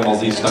Ball and Dragon Ball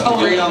Z stuff.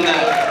 Agreed on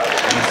that.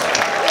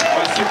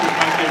 Why Super's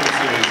my favorite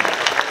series.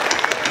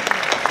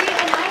 See,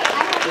 and I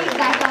have the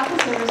exact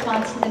opposite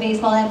response to the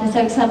baseball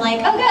episode, because I'm like,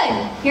 oh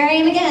good, here I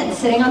am again,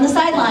 sitting on the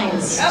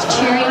sidelines,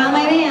 cheering on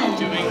my man.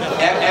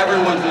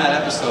 Everyone's in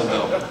that episode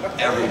though.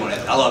 Everyone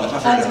is. I love it.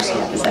 It's my That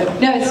favorite was a great episode.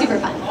 episode. No, it's super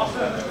fun.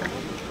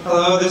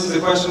 Hello, this is a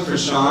question for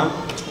Sean.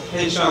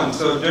 Hey Sean,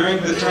 so during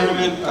the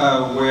tournament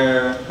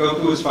where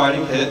Goku was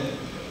fighting Hit,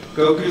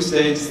 Goku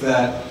states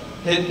that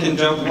Hit can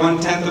jump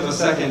 1/10 of a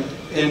second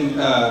in...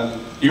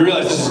 You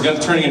realize this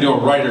is turning into a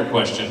writer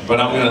question, but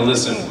I'm going to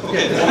listen.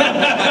 Okay,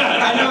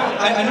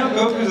 I know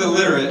Goku's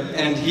illiterate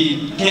and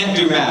he can't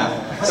do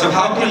math, so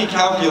how can he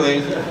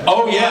calculate...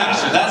 Oh yeah,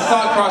 that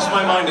thought crossed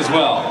my mind as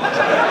well.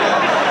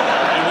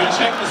 And we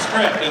checked the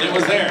script and it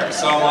was there,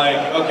 so I'm like,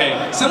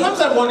 okay. Sometimes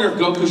I wonder if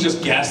Goku's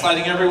just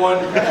gaslighting everyone.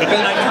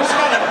 And I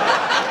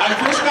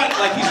first got,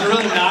 like, he's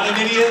really not an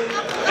idiot.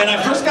 And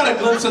I first got a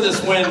glimpse of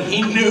this when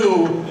he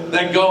knew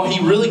that he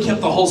really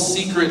kept the whole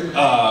secret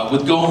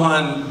with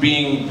Gohan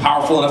being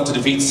powerful enough to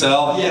defeat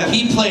Cell. Yeah.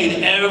 He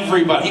played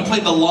everybody. He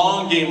played the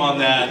long game on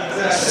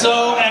that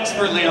so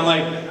expertly. I'm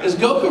like, is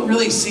Goku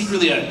really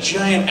secretly a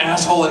giant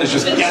asshole and is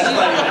just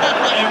gaslighting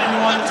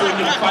everyone so he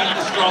can fight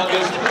the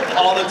strongest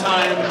all the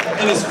time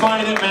and is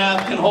fine at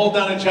math, can hold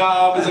down a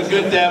job, is a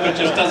good dad, but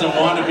just doesn't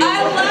want to be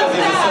I love because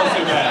he's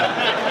a that.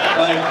 sociopath.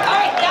 Like, All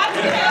right, that's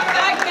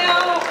back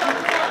now.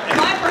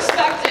 My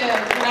perspective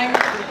when I'm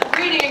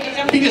reading.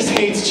 he just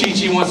hates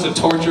Chi-Chi, wants to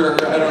torture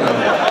her. I don't know.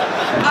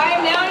 I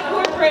am now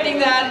incorporating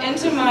that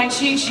into my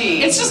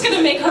Chi-Chi. It's just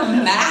gonna make her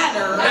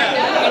madder.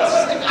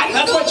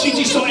 That's why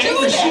Chi-Chi's so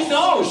angry. She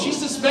knows. She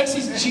suspects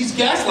she's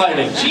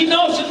gaslighting. She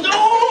knows. She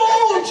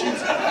knows.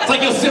 It's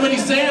like Yosemite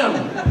Sam.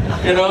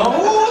 You know?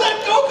 Ooh, that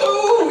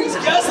Goku! He's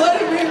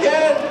gaslighting me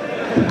again.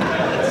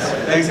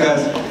 Thanks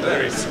guys.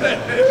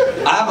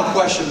 I have a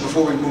question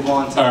before we move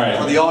on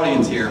for the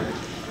audience here.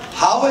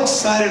 How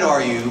excited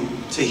are you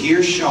to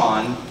hear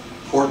Sean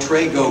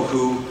portray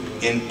Goku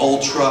in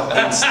Ultra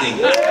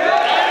Instinct? I'm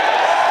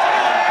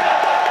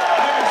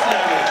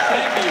excited.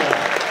 Thank you.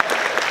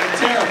 I'm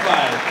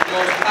terrified. The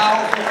most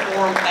powerful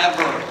form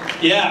ever.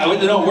 Yeah,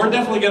 we're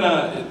definitely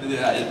gonna.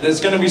 There's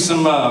gonna be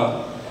some,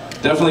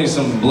 definitely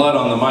some blood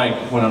on the mic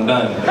when I'm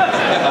done.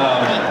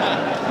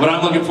 But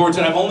I'm looking forward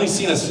to it. I've only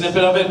seen a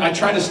snippet of it. I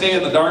try to stay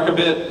in the dark a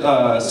bit,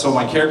 so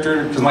my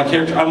character,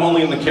 I'm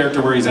only in the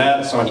character where he's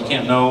at, so he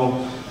can't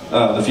know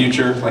the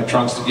future, like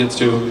Trunks gets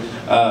to.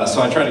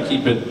 So I try to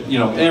keep it, you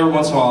know, every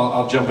once in a while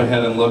I'll jump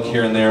ahead and look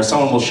here and there.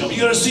 Someone will show me,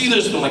 you gotta see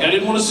this, and I'm like, I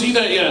didn't want to see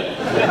that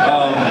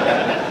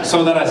yet.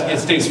 So that it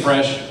stays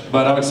fresh,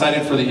 but I'm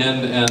excited for the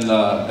end and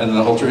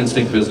the Ultra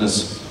Instinct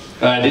business.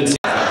 I did see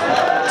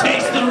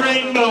Taste the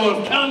Rainbow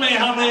of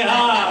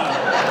Kamehameha!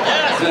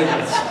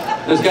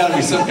 There's gotta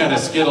be some kind of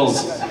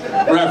Skittles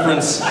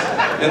reference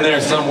in there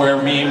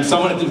somewhere, meme.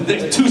 Someone,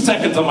 2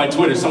 seconds on my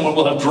Twitter, someone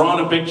will have drawn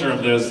a picture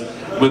of this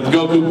with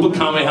Goku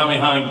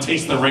Kamehameha and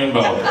Taste the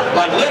Rainbow.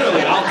 Like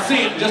literally, I'll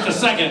see it in just a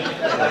second.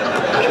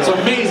 It's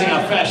amazing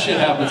how fast shit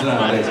happens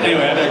nowadays.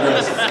 Anyway, I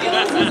digress.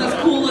 Skittles is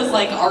as cool as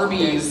like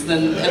Arby's,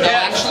 then they'll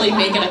actually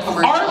make it a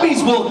commercial.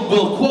 Arby's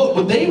will quote,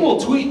 but they will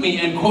tweet me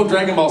and quote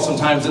Dragon Ball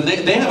sometimes, and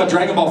they have a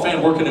Dragon Ball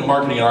fan working in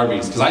marketing at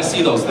Arby's, because I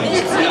see those things.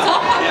 It's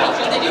all pop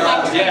culture. They do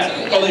My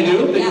Hero too. Oh, they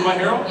do? They do My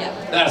Hero? Yeah.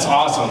 That's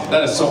awesome.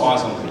 That is so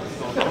awesome.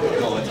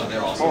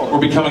 We're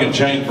becoming a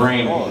giant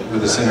brain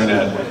with this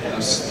internet.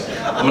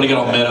 I'm gonna get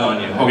all meta on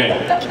you. Okay.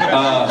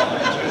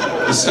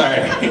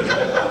 Sorry.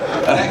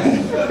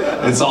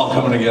 It's all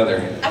coming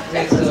together.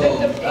 Okay, so,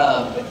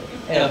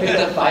 you know, picked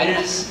up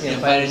Fighters, you know,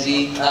 Fighter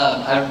Z.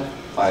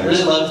 I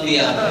really love the,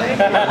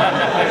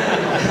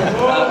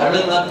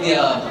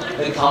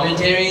 the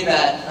commentary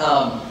that,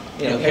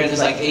 you know, characters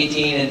like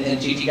 18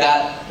 and Gigi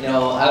got. You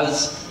know, I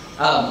was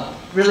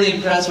really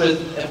impressed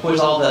with, of course,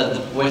 all the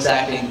voice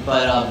acting,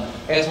 but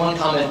I guess one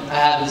comment I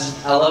have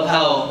is I love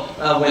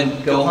how when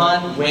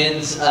Gohan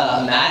wins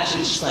a match,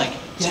 it's just like,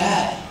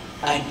 Dad,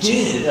 I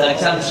did it. Like,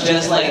 sounds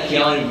just like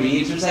Keanu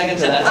Reeves for a second,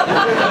 so that's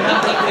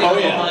oh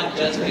yeah, Gohan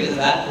just because of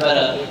that.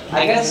 But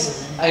I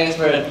guess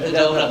for a to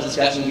open up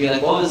discussion, be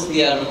like, what was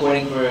the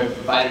recording for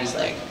Fighters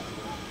like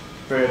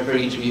for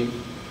each of you?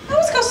 It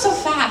always goes so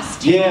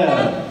fast.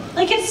 Yeah.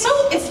 Like it's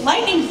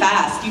lightning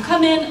fast. You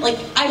come in, like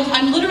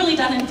I'm literally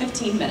done in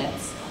 15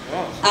 minutes.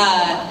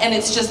 And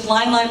it's just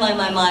line.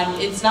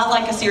 It's not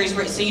like a series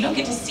where, so you don't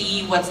get to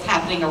see what's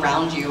happening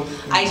around you.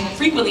 I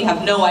frequently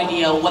have no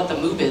idea what the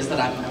move is that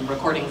I'm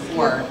recording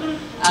for.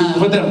 To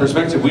put that in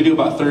perspective, we do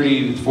about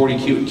 30 to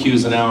 40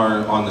 cues an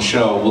hour on the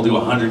show. We'll do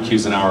 100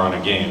 cues an hour on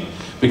a game.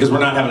 Because we're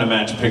not having to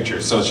match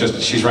pictures, so it's just,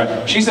 she's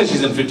right. She says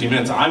she's in 15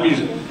 minutes. I'm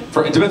usually,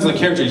 it depends on the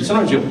character.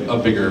 Sometimes you have a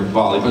bigger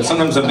volley, but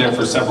sometimes I'm there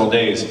for several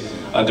days,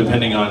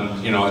 depending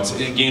on, you know,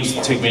 games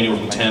take me anywhere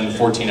from 10,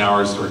 14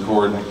 hours to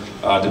record,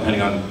 depending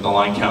on the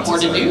line counts. More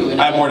to do.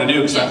 I have more to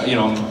do, because, you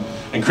know,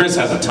 and Chris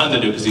has a ton to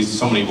do, because he's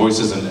so many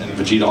voices, and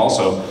Vegeta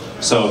also.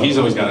 So he's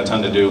always got a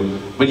ton to do.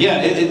 But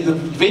yeah, the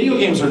video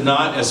games are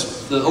not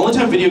as, the only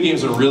time video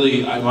games are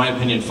really, in my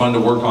opinion, fun to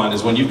work on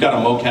is when you've got a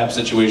mocap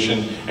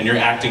situation and you're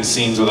acting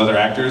scenes with other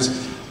actors.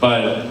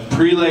 But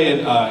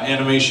pre-laid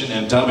animation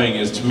and dubbing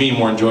is, to me,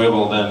 more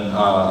enjoyable than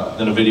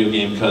a video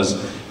game, because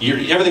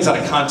everything's out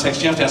of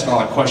context. You have to ask a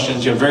lot of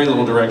questions. You have very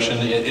little direction.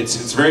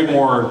 It's very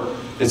more,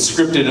 it's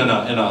scripted in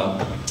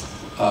a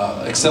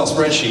Excel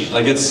spreadsheet.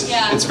 Like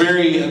it's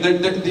very,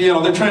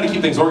 they're trying to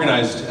keep things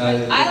organized.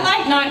 I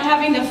like not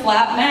having to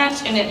flap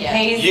match, and it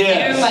pays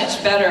so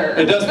much better.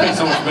 It does pay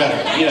so much better.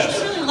 Yes. I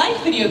actually really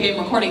like video game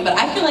recording, but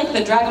I feel like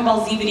the Dragon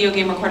Ball Z video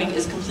game recording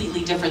is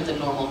completely different than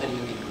normal video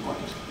game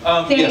recording.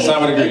 Yes, I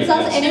would agree. It's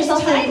also, and it's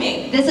also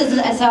timing. This is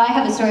so. I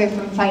have a story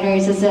from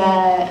Fighters. Is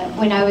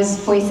when I was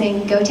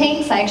voicing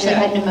Gotenks, I actually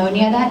had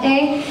pneumonia that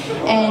day,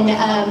 and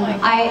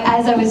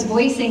as I was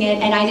voicing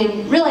it, and I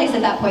didn't realize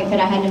at that point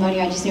that I had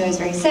pneumonia. I just knew I was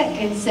very sick,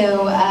 and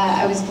so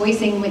I was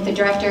voicing with the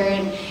director,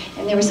 and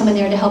there was someone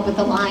there to help with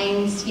the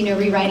lines, you know,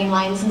 rewriting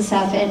lines and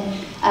stuff, and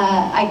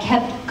I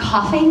kept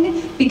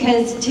coughing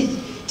because to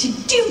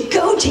do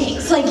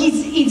Gotenks, like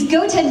he's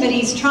Goten, but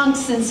he's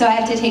Trunks, and so I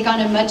have to take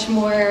on a much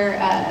more.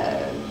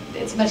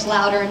 It's much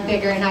louder and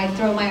bigger, and I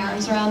throw my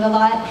arms around a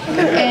lot.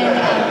 And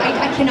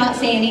I cannot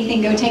say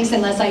anything Gotenks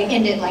unless I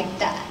end it like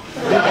that.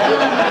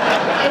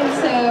 And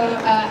so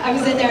I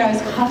was in there, I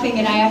was coughing,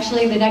 and I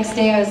actually, the next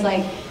day I was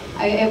like,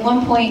 at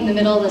one point in the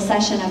middle of the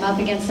session, I'm up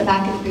against the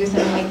back of the booth,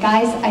 and I'm like,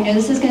 guys, I know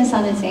this is gonna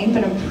sound insane,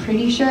 but I'm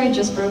pretty sure I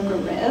just broke a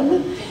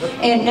rib.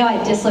 And no,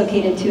 I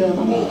dislocated 2 of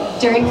them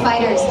during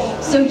Fighters.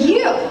 So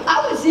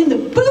I was in the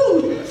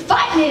booth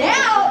fighting it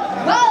out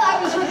while I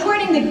was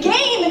recording the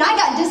game, and I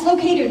got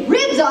dislocated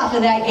ribs off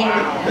of that game.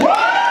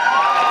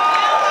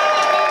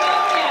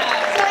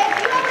 So if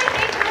you ever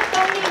think you're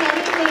phoning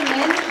anything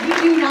in, you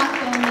do not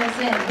phone this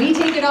in. We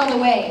take it all the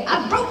way.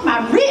 I broke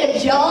my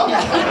ribs, y'all.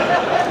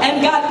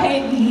 And got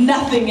paid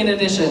nothing in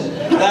addition.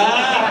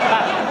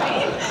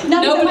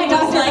 Nobody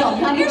was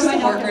like, here's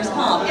some workers'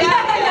 comp.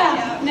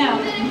 No.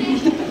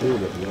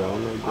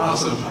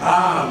 Awesome.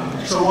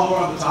 So while we're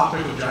on the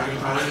topic of Dragon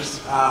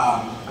Fighters, I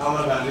don't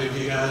know about any of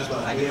you guys,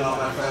 but me and all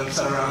my friends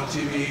sat around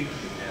TV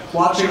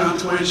watching on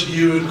Twitch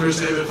you and Chris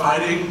David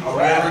fighting. Are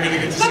we ever going to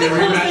get to see a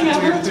rematch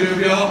between the 2 of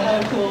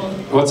y'all? Cool.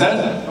 What's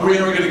that? Are we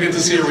ever going to get to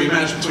see a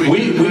rematch between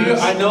you guys?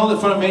 I know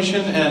that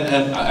Funimation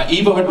and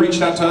Evo had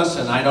reached out to us,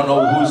 and I don't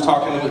know who's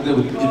talking with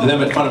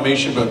them at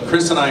Funimation, but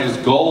Chris and I's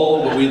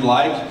goal, what we'd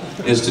like,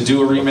 is to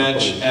do a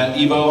rematch at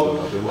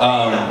EVO.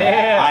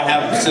 I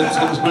have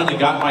subsequently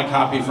gotten my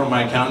copy from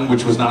my accountant,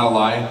 which was not a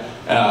lie.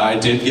 I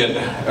did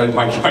get,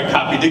 my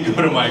copy did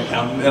go to my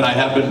accountant, and I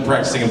have been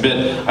practicing a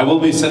bit. I will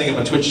be setting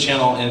up a Twitch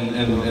channel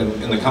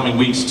in the coming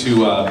weeks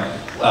to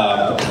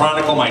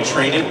chronicle my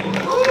training.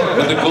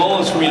 But the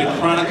goal is for me to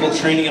chronicle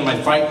training and my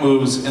fight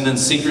moves, and then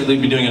secretly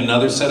be doing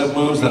another set of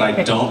moves that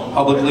I don't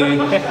publicly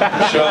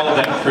show,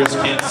 that Chris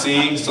can't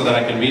see, so that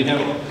I can beat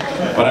him.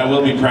 But I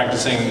will be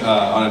practicing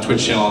on a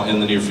Twitch channel in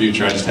the near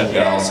future. I just haven't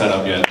got it all set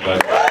up yet.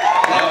 But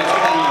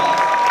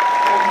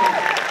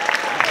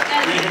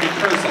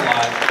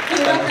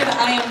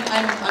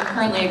I'm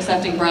currently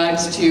accepting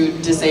bribes to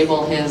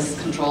disable his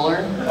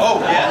controller. Oh,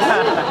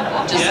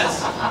 yes.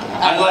 Yes.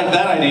 I like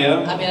that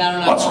idea. I mean, I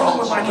don't know. What's wrong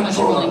with my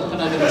controller? Put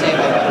under the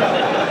table.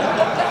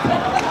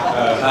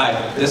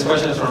 Hi, this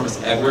question is from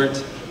Ms. Edward.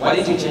 Why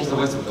did you change the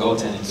voice of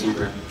Goten in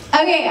Super?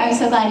 Okay, I'm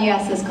so glad you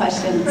asked this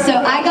question. So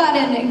I got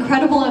an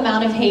incredible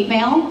amount of hate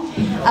mail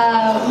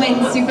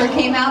when Super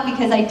came out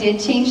because I did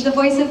change the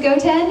voice of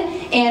Goten.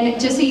 And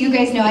just so you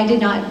guys know, I did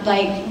not,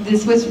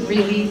 this was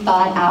really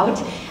thought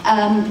out.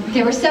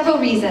 There were several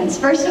reasons.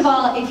 First of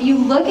all, if you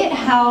look at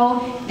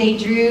how they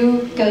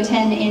drew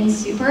Goten in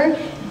Super,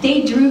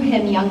 they drew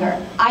him younger.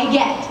 I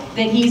get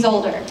that he's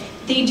older.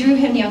 They drew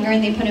him younger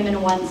and they put him in a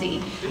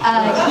onesie.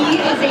 He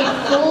is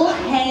a full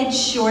head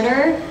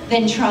shorter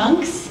than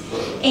Trunks.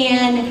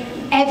 And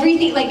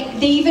everything,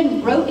 they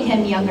even wrote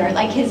him younger.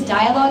 His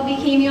dialogue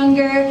became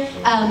younger.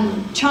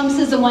 Trunks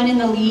is the one in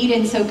the lead,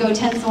 and so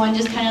Goten's the one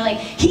just kind of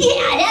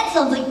yeah, that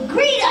sounds like a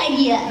great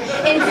idea.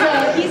 And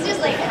so he's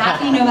just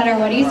happy no matter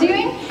what he's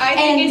doing. I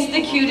think it's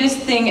the cutest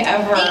thing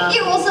ever. Thank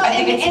you. Also,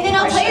 and then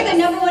I'll tell you the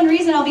 #1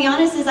 reason, I'll be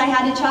honest, is I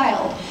had a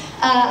child.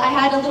 I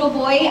had a little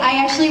boy.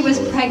 I actually was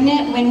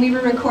pregnant when we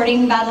were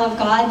recording Battle of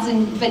Gods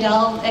and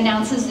Videl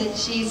announces that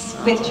she's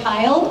with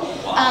child.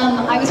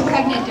 I was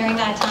pregnant during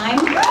that time.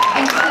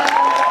 And so,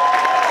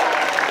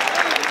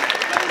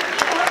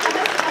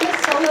 I'm a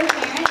solo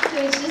parent, so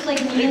it's just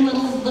me and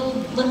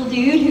little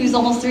dude who's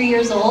almost 3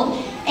 years old.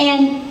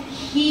 And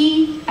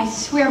I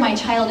swear my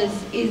child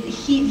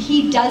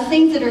he does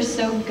things that are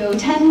so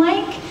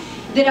Goten-like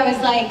that I was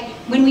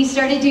when we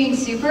started doing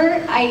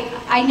Super,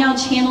 I now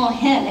channel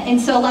him. And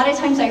so a lot of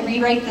times I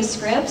rewrite the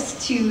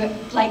scripts to,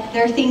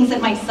 there are things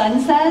that my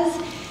son says,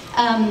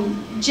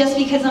 just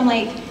because I'm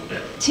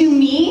to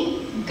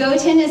me,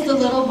 Goten is the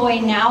little boy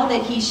now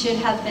that he should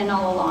have been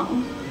all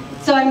along.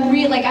 So I'm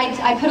really,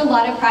 I put a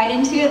lot of pride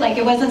into it.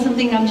 It wasn't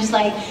something that I'm just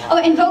oh,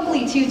 and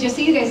vocally too, just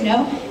so you guys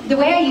know, the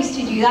way I used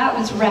to do that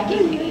was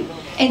wrecking me.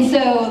 And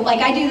so,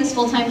 I do this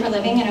full-time for a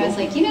living, and I was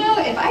you know,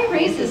 if I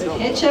raise this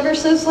pitch ever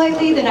so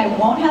slightly, then I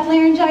won't have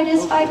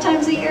laryngitis 5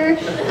 times a year.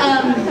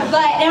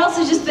 But it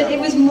also but it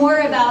was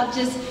more about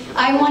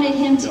I wanted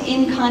him to,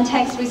 in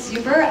context with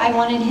Super, I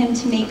wanted him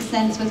to make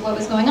sense with what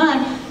was going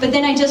on. But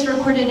then I just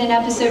recorded an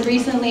episode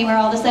recently where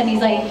all of a sudden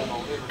he's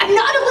I'm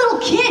not a little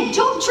kid,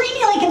 don't treat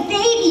me like a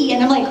baby.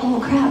 And I'm oh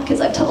crap, because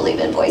I've totally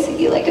been voicing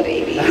you like a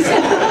baby. So.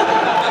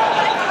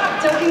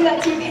 Don't do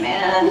that to me,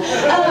 man.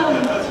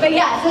 But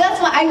yeah, so that's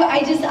why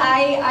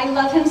I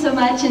love him so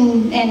much,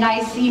 and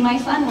I see my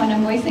son when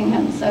I'm voicing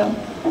him, so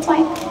that's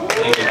fine.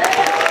 Thank you.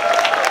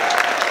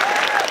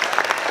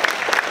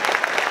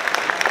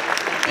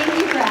 Thank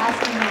you for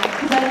asking that,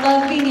 because I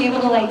love being able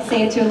to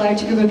say it to a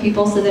large group of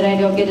people so that I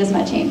don't get as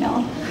much hate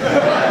mail.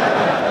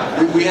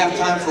 We have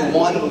time for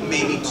 1,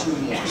 maybe 2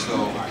 more,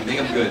 so I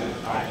think I'm good.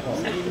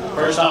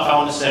 First off, I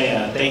want to say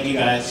thank you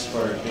guys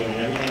for doing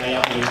everything that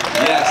y'all do.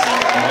 Yes.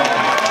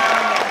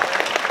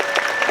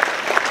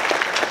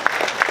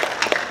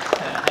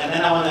 And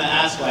then I want to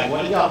ask,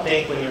 what do y'all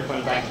think when you're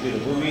coming back to do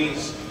the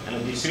movies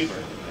and do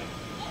Super?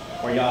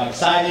 Were y'all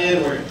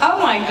excited? Oh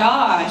my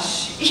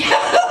gosh.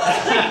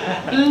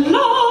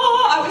 No,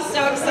 I was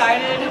so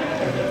excited.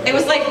 It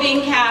was like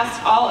being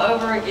cast all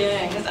over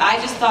again, because I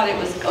just thought it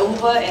was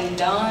over and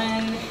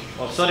done.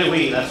 Well, so did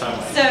we, that's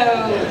not So...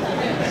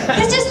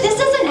 This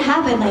doesn't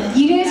happen,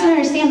 you guys don't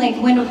understand,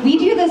 when we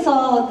do this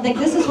all,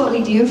 this is what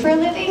we do for a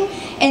living,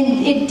 and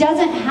it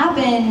doesn't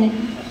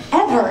happen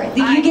ever.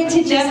 You get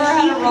to just never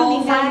had keep a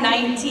role coming back. for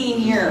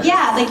 19 years.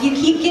 Yeah, you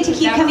get to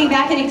keep coming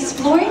back and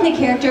exploring the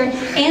character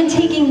and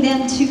taking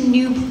them to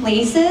new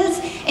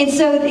places. And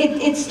so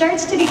it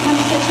starts to become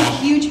such a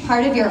huge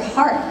part of your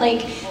heart.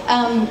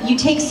 You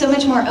take so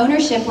much more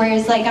ownership,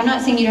 whereas I'm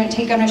not saying you don't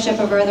take ownership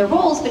over other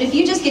roles, but if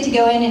you just get to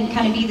go in and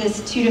kind of be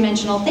this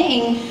 2-dimensional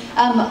thing,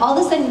 all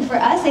of a sudden for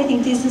us, I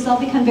think this has all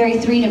become very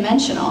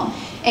 3-dimensional.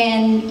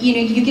 And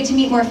you get to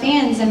meet more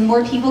fans and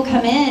more people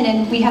come in,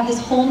 and we have this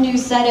whole new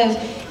set of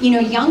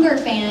younger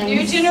fans.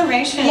 New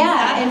generation.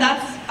 Yeah,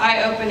 that's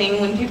eye-opening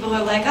when people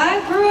are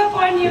I grew up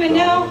on you, and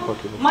now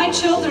my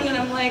children, and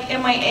I'm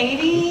am I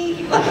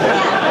 80?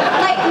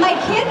 Yeah, my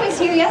kid was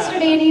here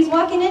yesterday, and he's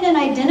walking in and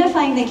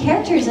identifying the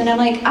characters, and I'm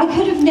I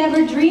could have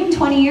never dreamed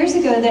 20 years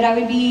ago that I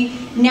would be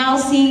now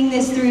seeing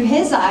this through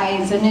his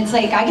eyes, and it's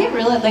I get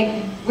really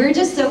we're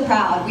just so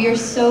proud. We are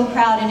so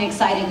proud and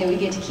excited that we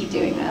get to keep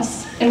doing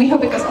this, and we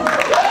hope it goes on. I'm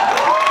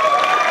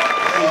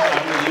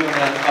with you on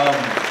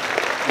that.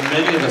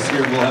 many of us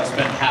here will have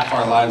spent half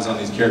our lives on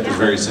these characters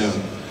very soon.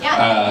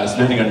 Yeah.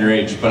 Depending on your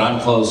age, but I'm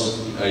close.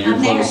 You're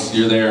close.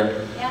 You're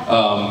there.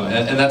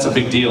 And that's a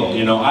big deal.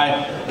 You know,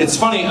 it's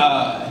funny.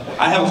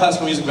 I have a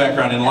classical music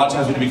background, and a lot of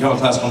times when you become a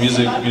classical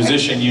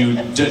musician, you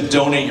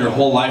donate your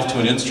whole life to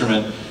an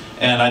instrument.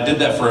 And I did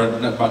that for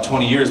about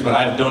 20 years, but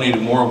I've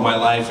donated more of my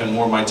life and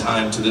more of my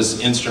time to this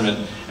instrument.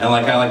 And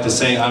like I like to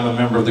say, I'm a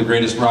member of the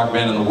greatest rock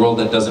band in the world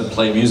that doesn't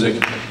play music.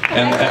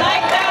 And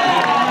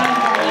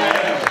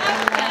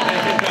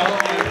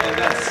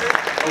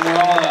we're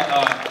all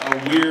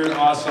a weird,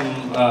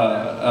 awesome,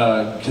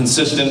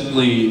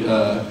 consistently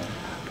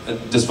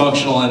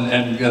dysfunctional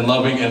and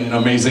loving and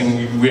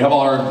amazing. We have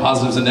all our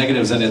positives and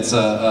negatives, and it's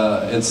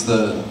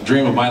the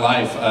dream of my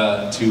life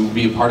to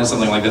be a part of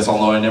something like this,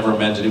 although I never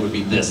imagined it would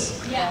be this.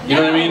 Yeah. You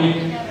know what I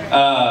mean?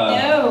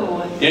 No.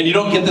 And you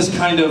don't get this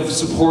kind of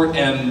support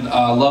and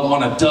love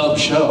on a dub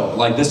show.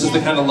 Like, this is the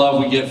kind of love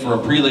we get for a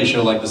prelay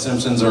show like The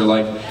Simpsons, or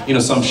like, you know,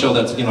 some show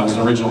that's, you know, has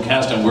an original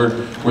cast, and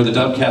we're the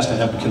dub cast and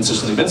have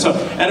consistently been. So,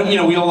 and you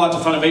know, we owe a lot to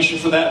Funimation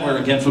for that. We're,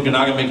 again,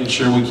 Fukunaga, making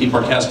sure we keep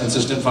our cast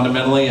consistent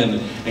fundamentally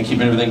and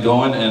keeping everything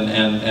going,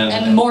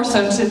 and more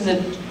so to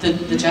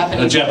the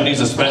Japanese. The Japanese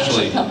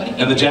especially,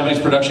 and the Japanese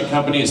production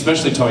company,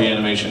 especially Toei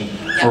Animation,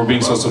 for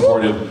being so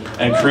supportive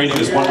and creating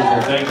this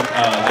wonderful thing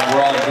that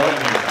we're all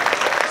enjoying here.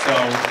 So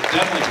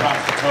definitely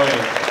props to Toei.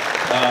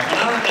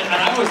 And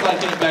I always like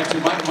getting back to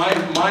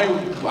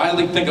I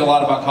think a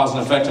lot about cause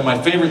and effect, and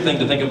my favorite thing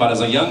to think about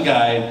is a young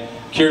guy,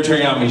 Kira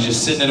Toriyama, he's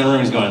just sitting in a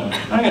room, he's going,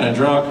 I'm gonna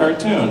draw a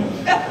cartoon.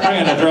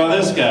 I'm gonna draw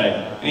this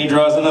guy. And he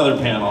draws another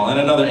panel and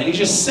another, and he's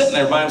just sitting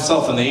there by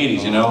himself in the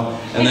 80s, you know?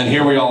 And then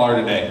here we all are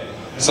today.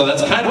 So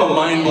that's kind of a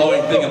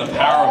mind-blowing thing, in the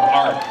power of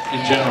art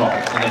in general,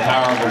 and the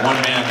power of a one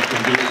man that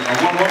can do, or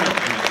one woman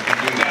that can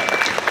do that.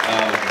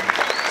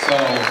 So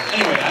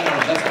anyway, I don't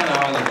know, that's kind of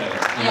how I look at it,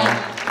 you know?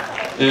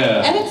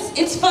 Yeah. And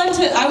it's fun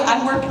to,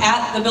 I work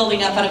at the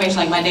building at Funimation,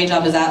 like my day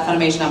job is at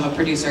Funimation, I'm a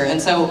producer, and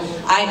so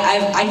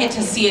I get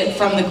to see it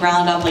from the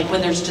ground up, like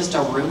when there's just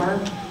a rumor,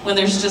 when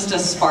there's just a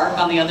spark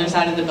on the other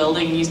side of the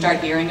building, and you start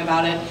hearing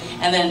about it,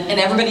 and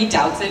everybody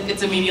doubts it,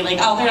 it's immediately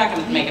like, oh, they're not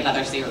going to make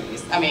another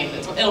series. I mean,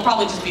 it'll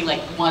probably just be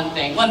like one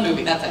thing, one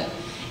movie, that's it.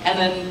 And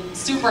then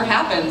Super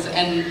happens,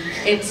 and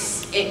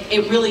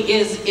it really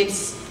is,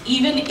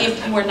 even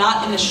if you are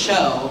not in the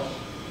show,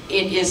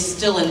 it is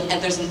still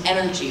there's an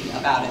energy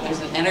about it. There's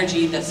an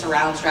energy that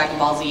surrounds Dragon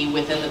Ball Z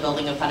within the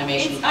building of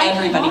Funimation.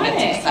 Everybody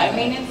gets excited. I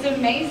mean, it's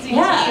amazing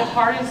to be a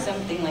part of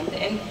something like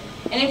that.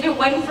 And if it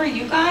wasn't for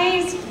you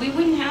guys, we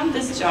wouldn't have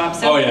this job.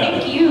 So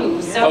thank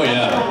you so much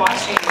for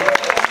watching.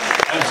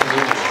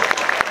 Absolutely.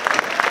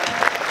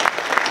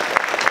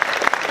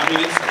 I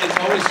mean, it's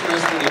always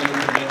stressful to do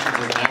conventions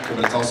as an actor,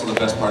 but it's also the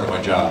best part of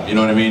my job. You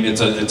know what I mean?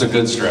 It's a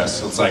good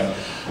stress. It's like,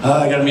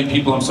 I gotta meet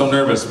people, I'm so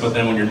nervous, but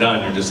then when you're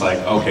done, you're just like,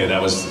 okay,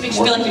 that was makes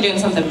you feel like you're doing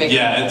something big.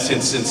 Yeah,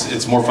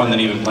 it's more fun than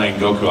even playing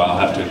Goku, I'll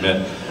have to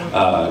admit,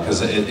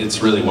 because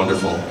it's really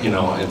wonderful. You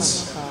know,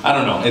 I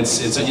don't know,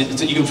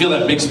 you can feel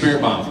that big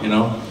spirit bomb, you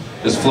know,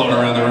 just floating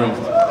around the room.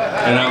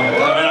 You know,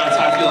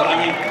 I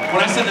mean,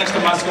 when I sit next to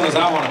Masuko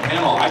Nozawa on a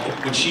panel,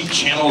 when she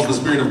channels the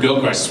spirit of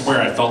Goku, I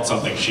swear I felt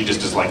something. She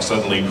just is like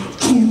suddenly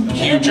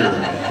huger,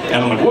 and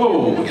I'm like,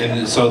 whoa!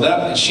 And so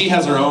she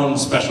has her own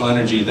special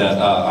energy that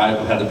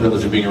I've had the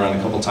privilege of being around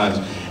a couple times,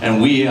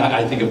 and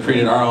I think have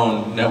created our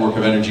own network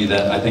of energy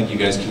that I think you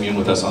guys commune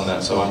with us on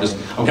that. So I'm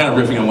kind of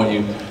riffing on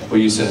what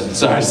you said.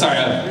 Sorry,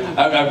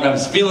 I'm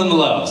feeling the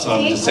love, so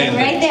I'm just saying.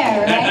 Right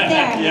there.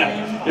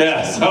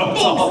 Yeah. So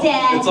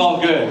it's all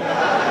good.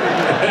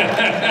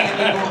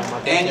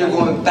 And you're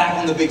going back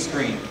on the big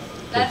screen.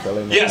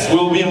 Yes,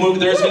 we'll be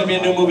there's going to be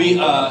a new movie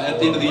at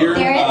the end of the year.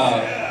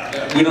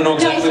 We don't know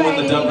exactly when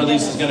the dub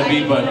release is going to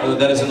be, but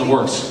that is in the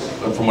works,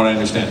 from what I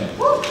understand.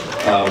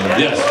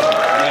 Yes.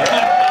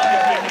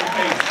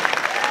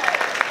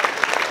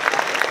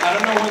 I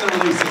don't know when the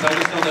release is. I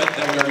just know that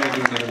we are going to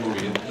do another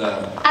movie.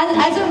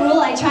 As a rule,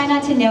 I try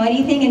not to know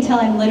anything until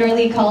I'm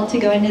literally called to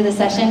go into the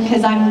session,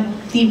 because I'm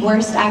the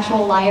worst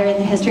actual liar in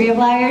the history of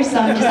liars. So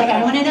I'm just like, I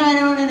don't want to know, I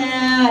don't want to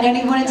know. I don't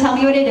even want to tell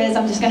me what it is.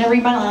 I'm just going to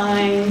read my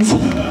lines.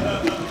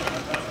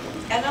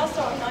 And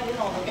also, I'm not in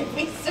all the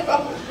movies, so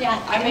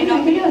yeah, I may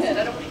not be in it.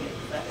 I don't want to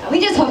get we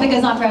just hope it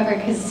goes on forever,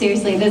 because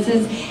seriously, this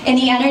is, and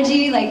the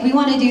energy, like, we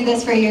want to do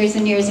this for years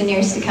and years and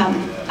years to come.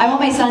 I want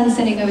my son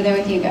sitting over there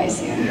with you guys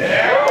soon. We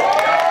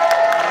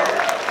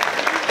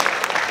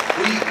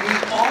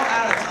are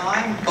out of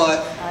time,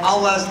 but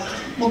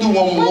we'll do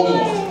one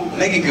more.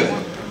 Make it good.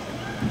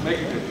 We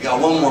got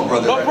one more,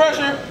 brother. No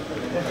pressure.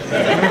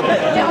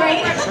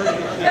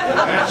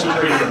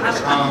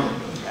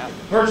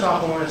 First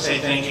off, I want to say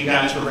thank you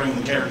guys for bringing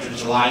the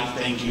characters to life.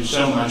 Thank you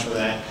so much for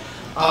that.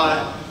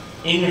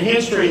 In your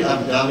history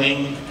of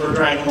dubbing for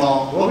Dragon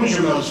Ball, what was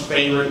your most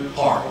favorite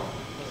part?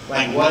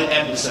 Like, what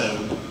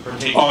episode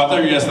particularly? Oh, I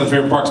thought you asked the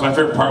favorite part, because my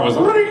favorite part was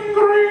ring,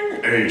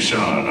 ring. Hey,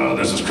 Sean,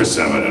 this is Chris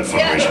Sabat at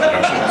Funimation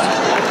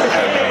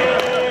Productions.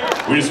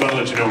 We just want to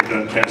let you know we're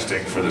done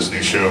casting for this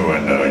new show,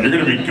 and you're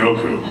going to be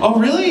Goku. Oh,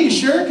 really? You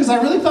sure? Because I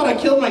really thought I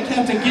killed my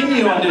Captain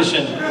Ginyu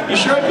audition. You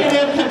sure I can't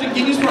have Captain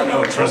can you support?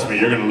 No, trust me,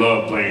 you're gonna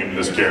love playing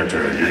this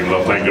character. You're gonna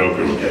love playing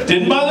Goku.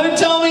 Didn't bother to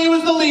tell me he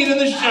was the lead in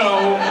the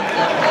show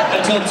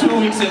until 2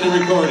 weeks into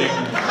recording.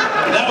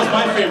 And that was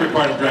my favorite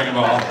part of Dragon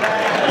Ball.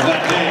 Was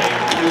that day.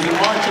 It was in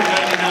March of '99.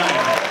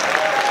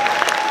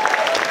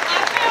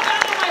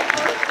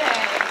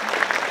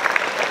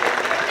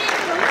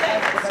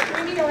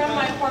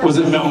 Was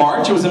it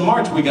March? It was in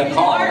March we got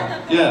called.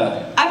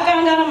 Yeah. I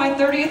found out on my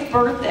 30th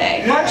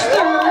birthday. March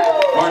 3rd.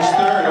 March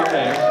 3rd,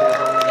 okay.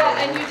 Yeah,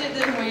 and you did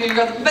the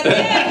but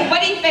then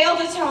what he failed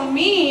to tell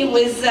me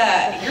was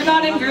you're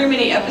not in very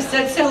many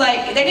episodes, so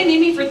like they didn't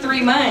need me for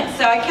 3 months.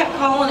 So I kept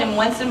calling him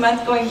once a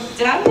month going,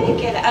 did I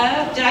make it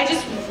up? Did I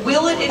just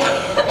will it in?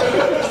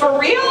 For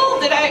real?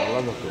 Did I?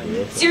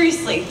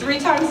 Seriously, 3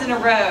 times in a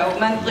row,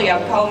 monthly, I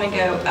would call him and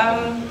go,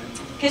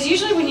 because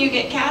usually when you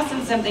get cast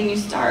in something, you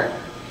start.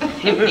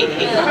 Yeah,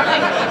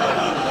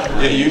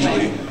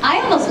 usually.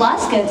 I almost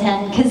lost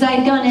Goten because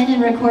I'd gone in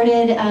and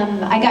recorded,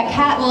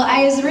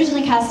 I was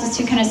originally cast as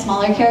 2 kind of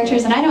smaller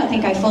characters, and I don't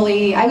think I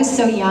was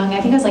so young,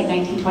 I think I was like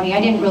 19, 20, I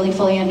didn't really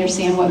fully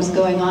understand what was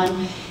going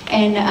on,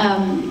 and,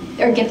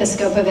 or get the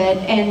scope of it,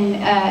 and,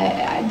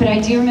 but I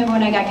do remember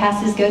when I got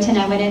cast as Goten,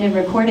 I went in and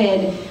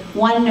recorded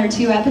 1 or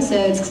 2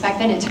 episodes, because back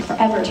then it took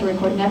forever to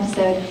record an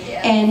episode,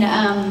 and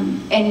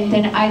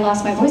then I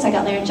lost my voice. I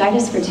got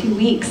laryngitis for 2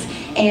 weeks,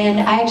 and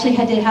I actually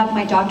had to have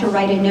my doctor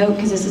write a note,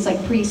 because this is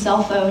like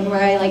pre-cell phone,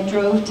 where I like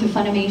drove to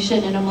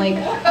Funimation, and I'm like,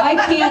 I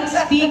can't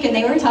speak, and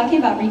they were talking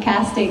about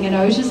recasting, and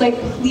I was just like,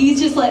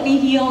 please just let me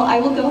heal. I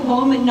will go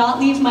home and not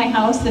leave my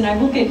house, and I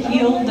will get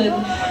healed, and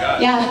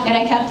yeah, and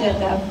I kept it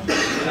though.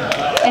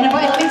 And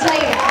boy, let me tell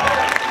you,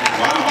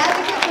 I'm an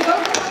advocate for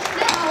Goku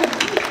now.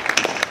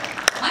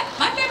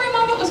 My favorite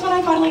moment was when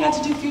I finally got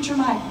to do Future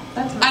Mai.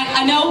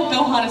 I know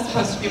Gohan is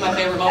supposed to be my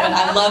favorite moment.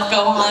 I love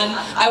Gohan.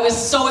 I was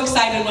so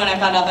excited when I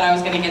found out that I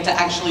was going to get to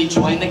actually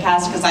join the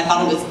cast because I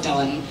thought it was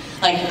done.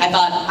 Like, I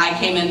thought I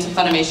came into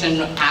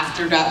Funimation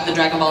after the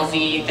Dragon Ball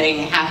Z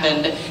thing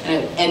happened,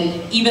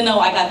 and even though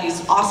I got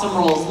these awesome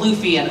roles,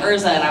 Luffy and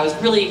Urza, and I was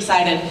really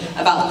excited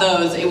about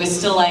those, it was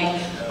still like,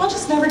 I'll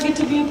just never get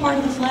to be a part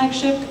of the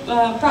flagship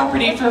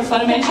property for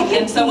Funimation.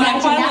 And so when I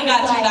finally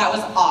got to, that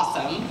was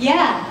awesome.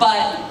 Yeah.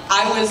 But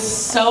I was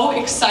so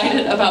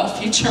excited about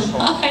Future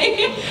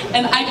Mai,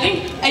 and I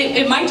think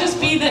it might just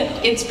be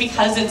that it's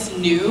because it's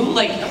new.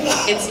 Like,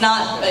 it's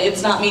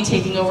not me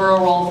taking over a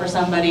role for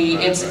somebody.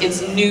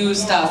 It's new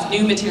stuff,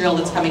 new material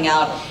that's coming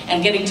out,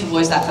 and getting to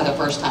voice that for the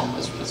first time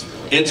was really.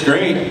 It's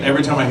great.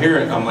 Every time I hear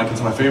it, I'm like,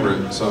 it's my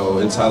favorite. So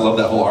I love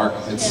that whole arc.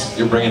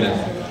 You're bringing it.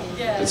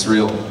 It's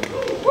real.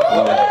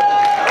 Love it.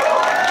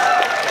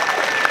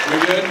 We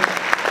good?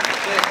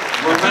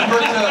 Remember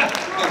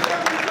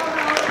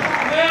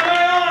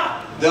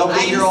they'll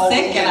be here all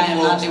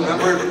weekend, folks.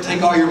 Remember to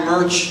take all your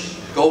merch,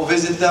 go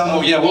visit them.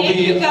 Oh yeah, we'll Thank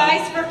be. you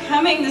guys for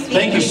coming this week.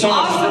 Thank you so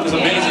much. It was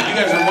amazing. You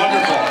guys are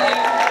wonderful.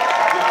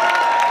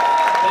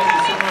 Thank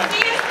you so much.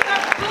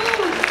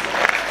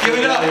 Give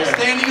it up.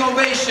 Standing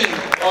ovation.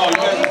 Oh, you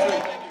guys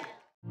are.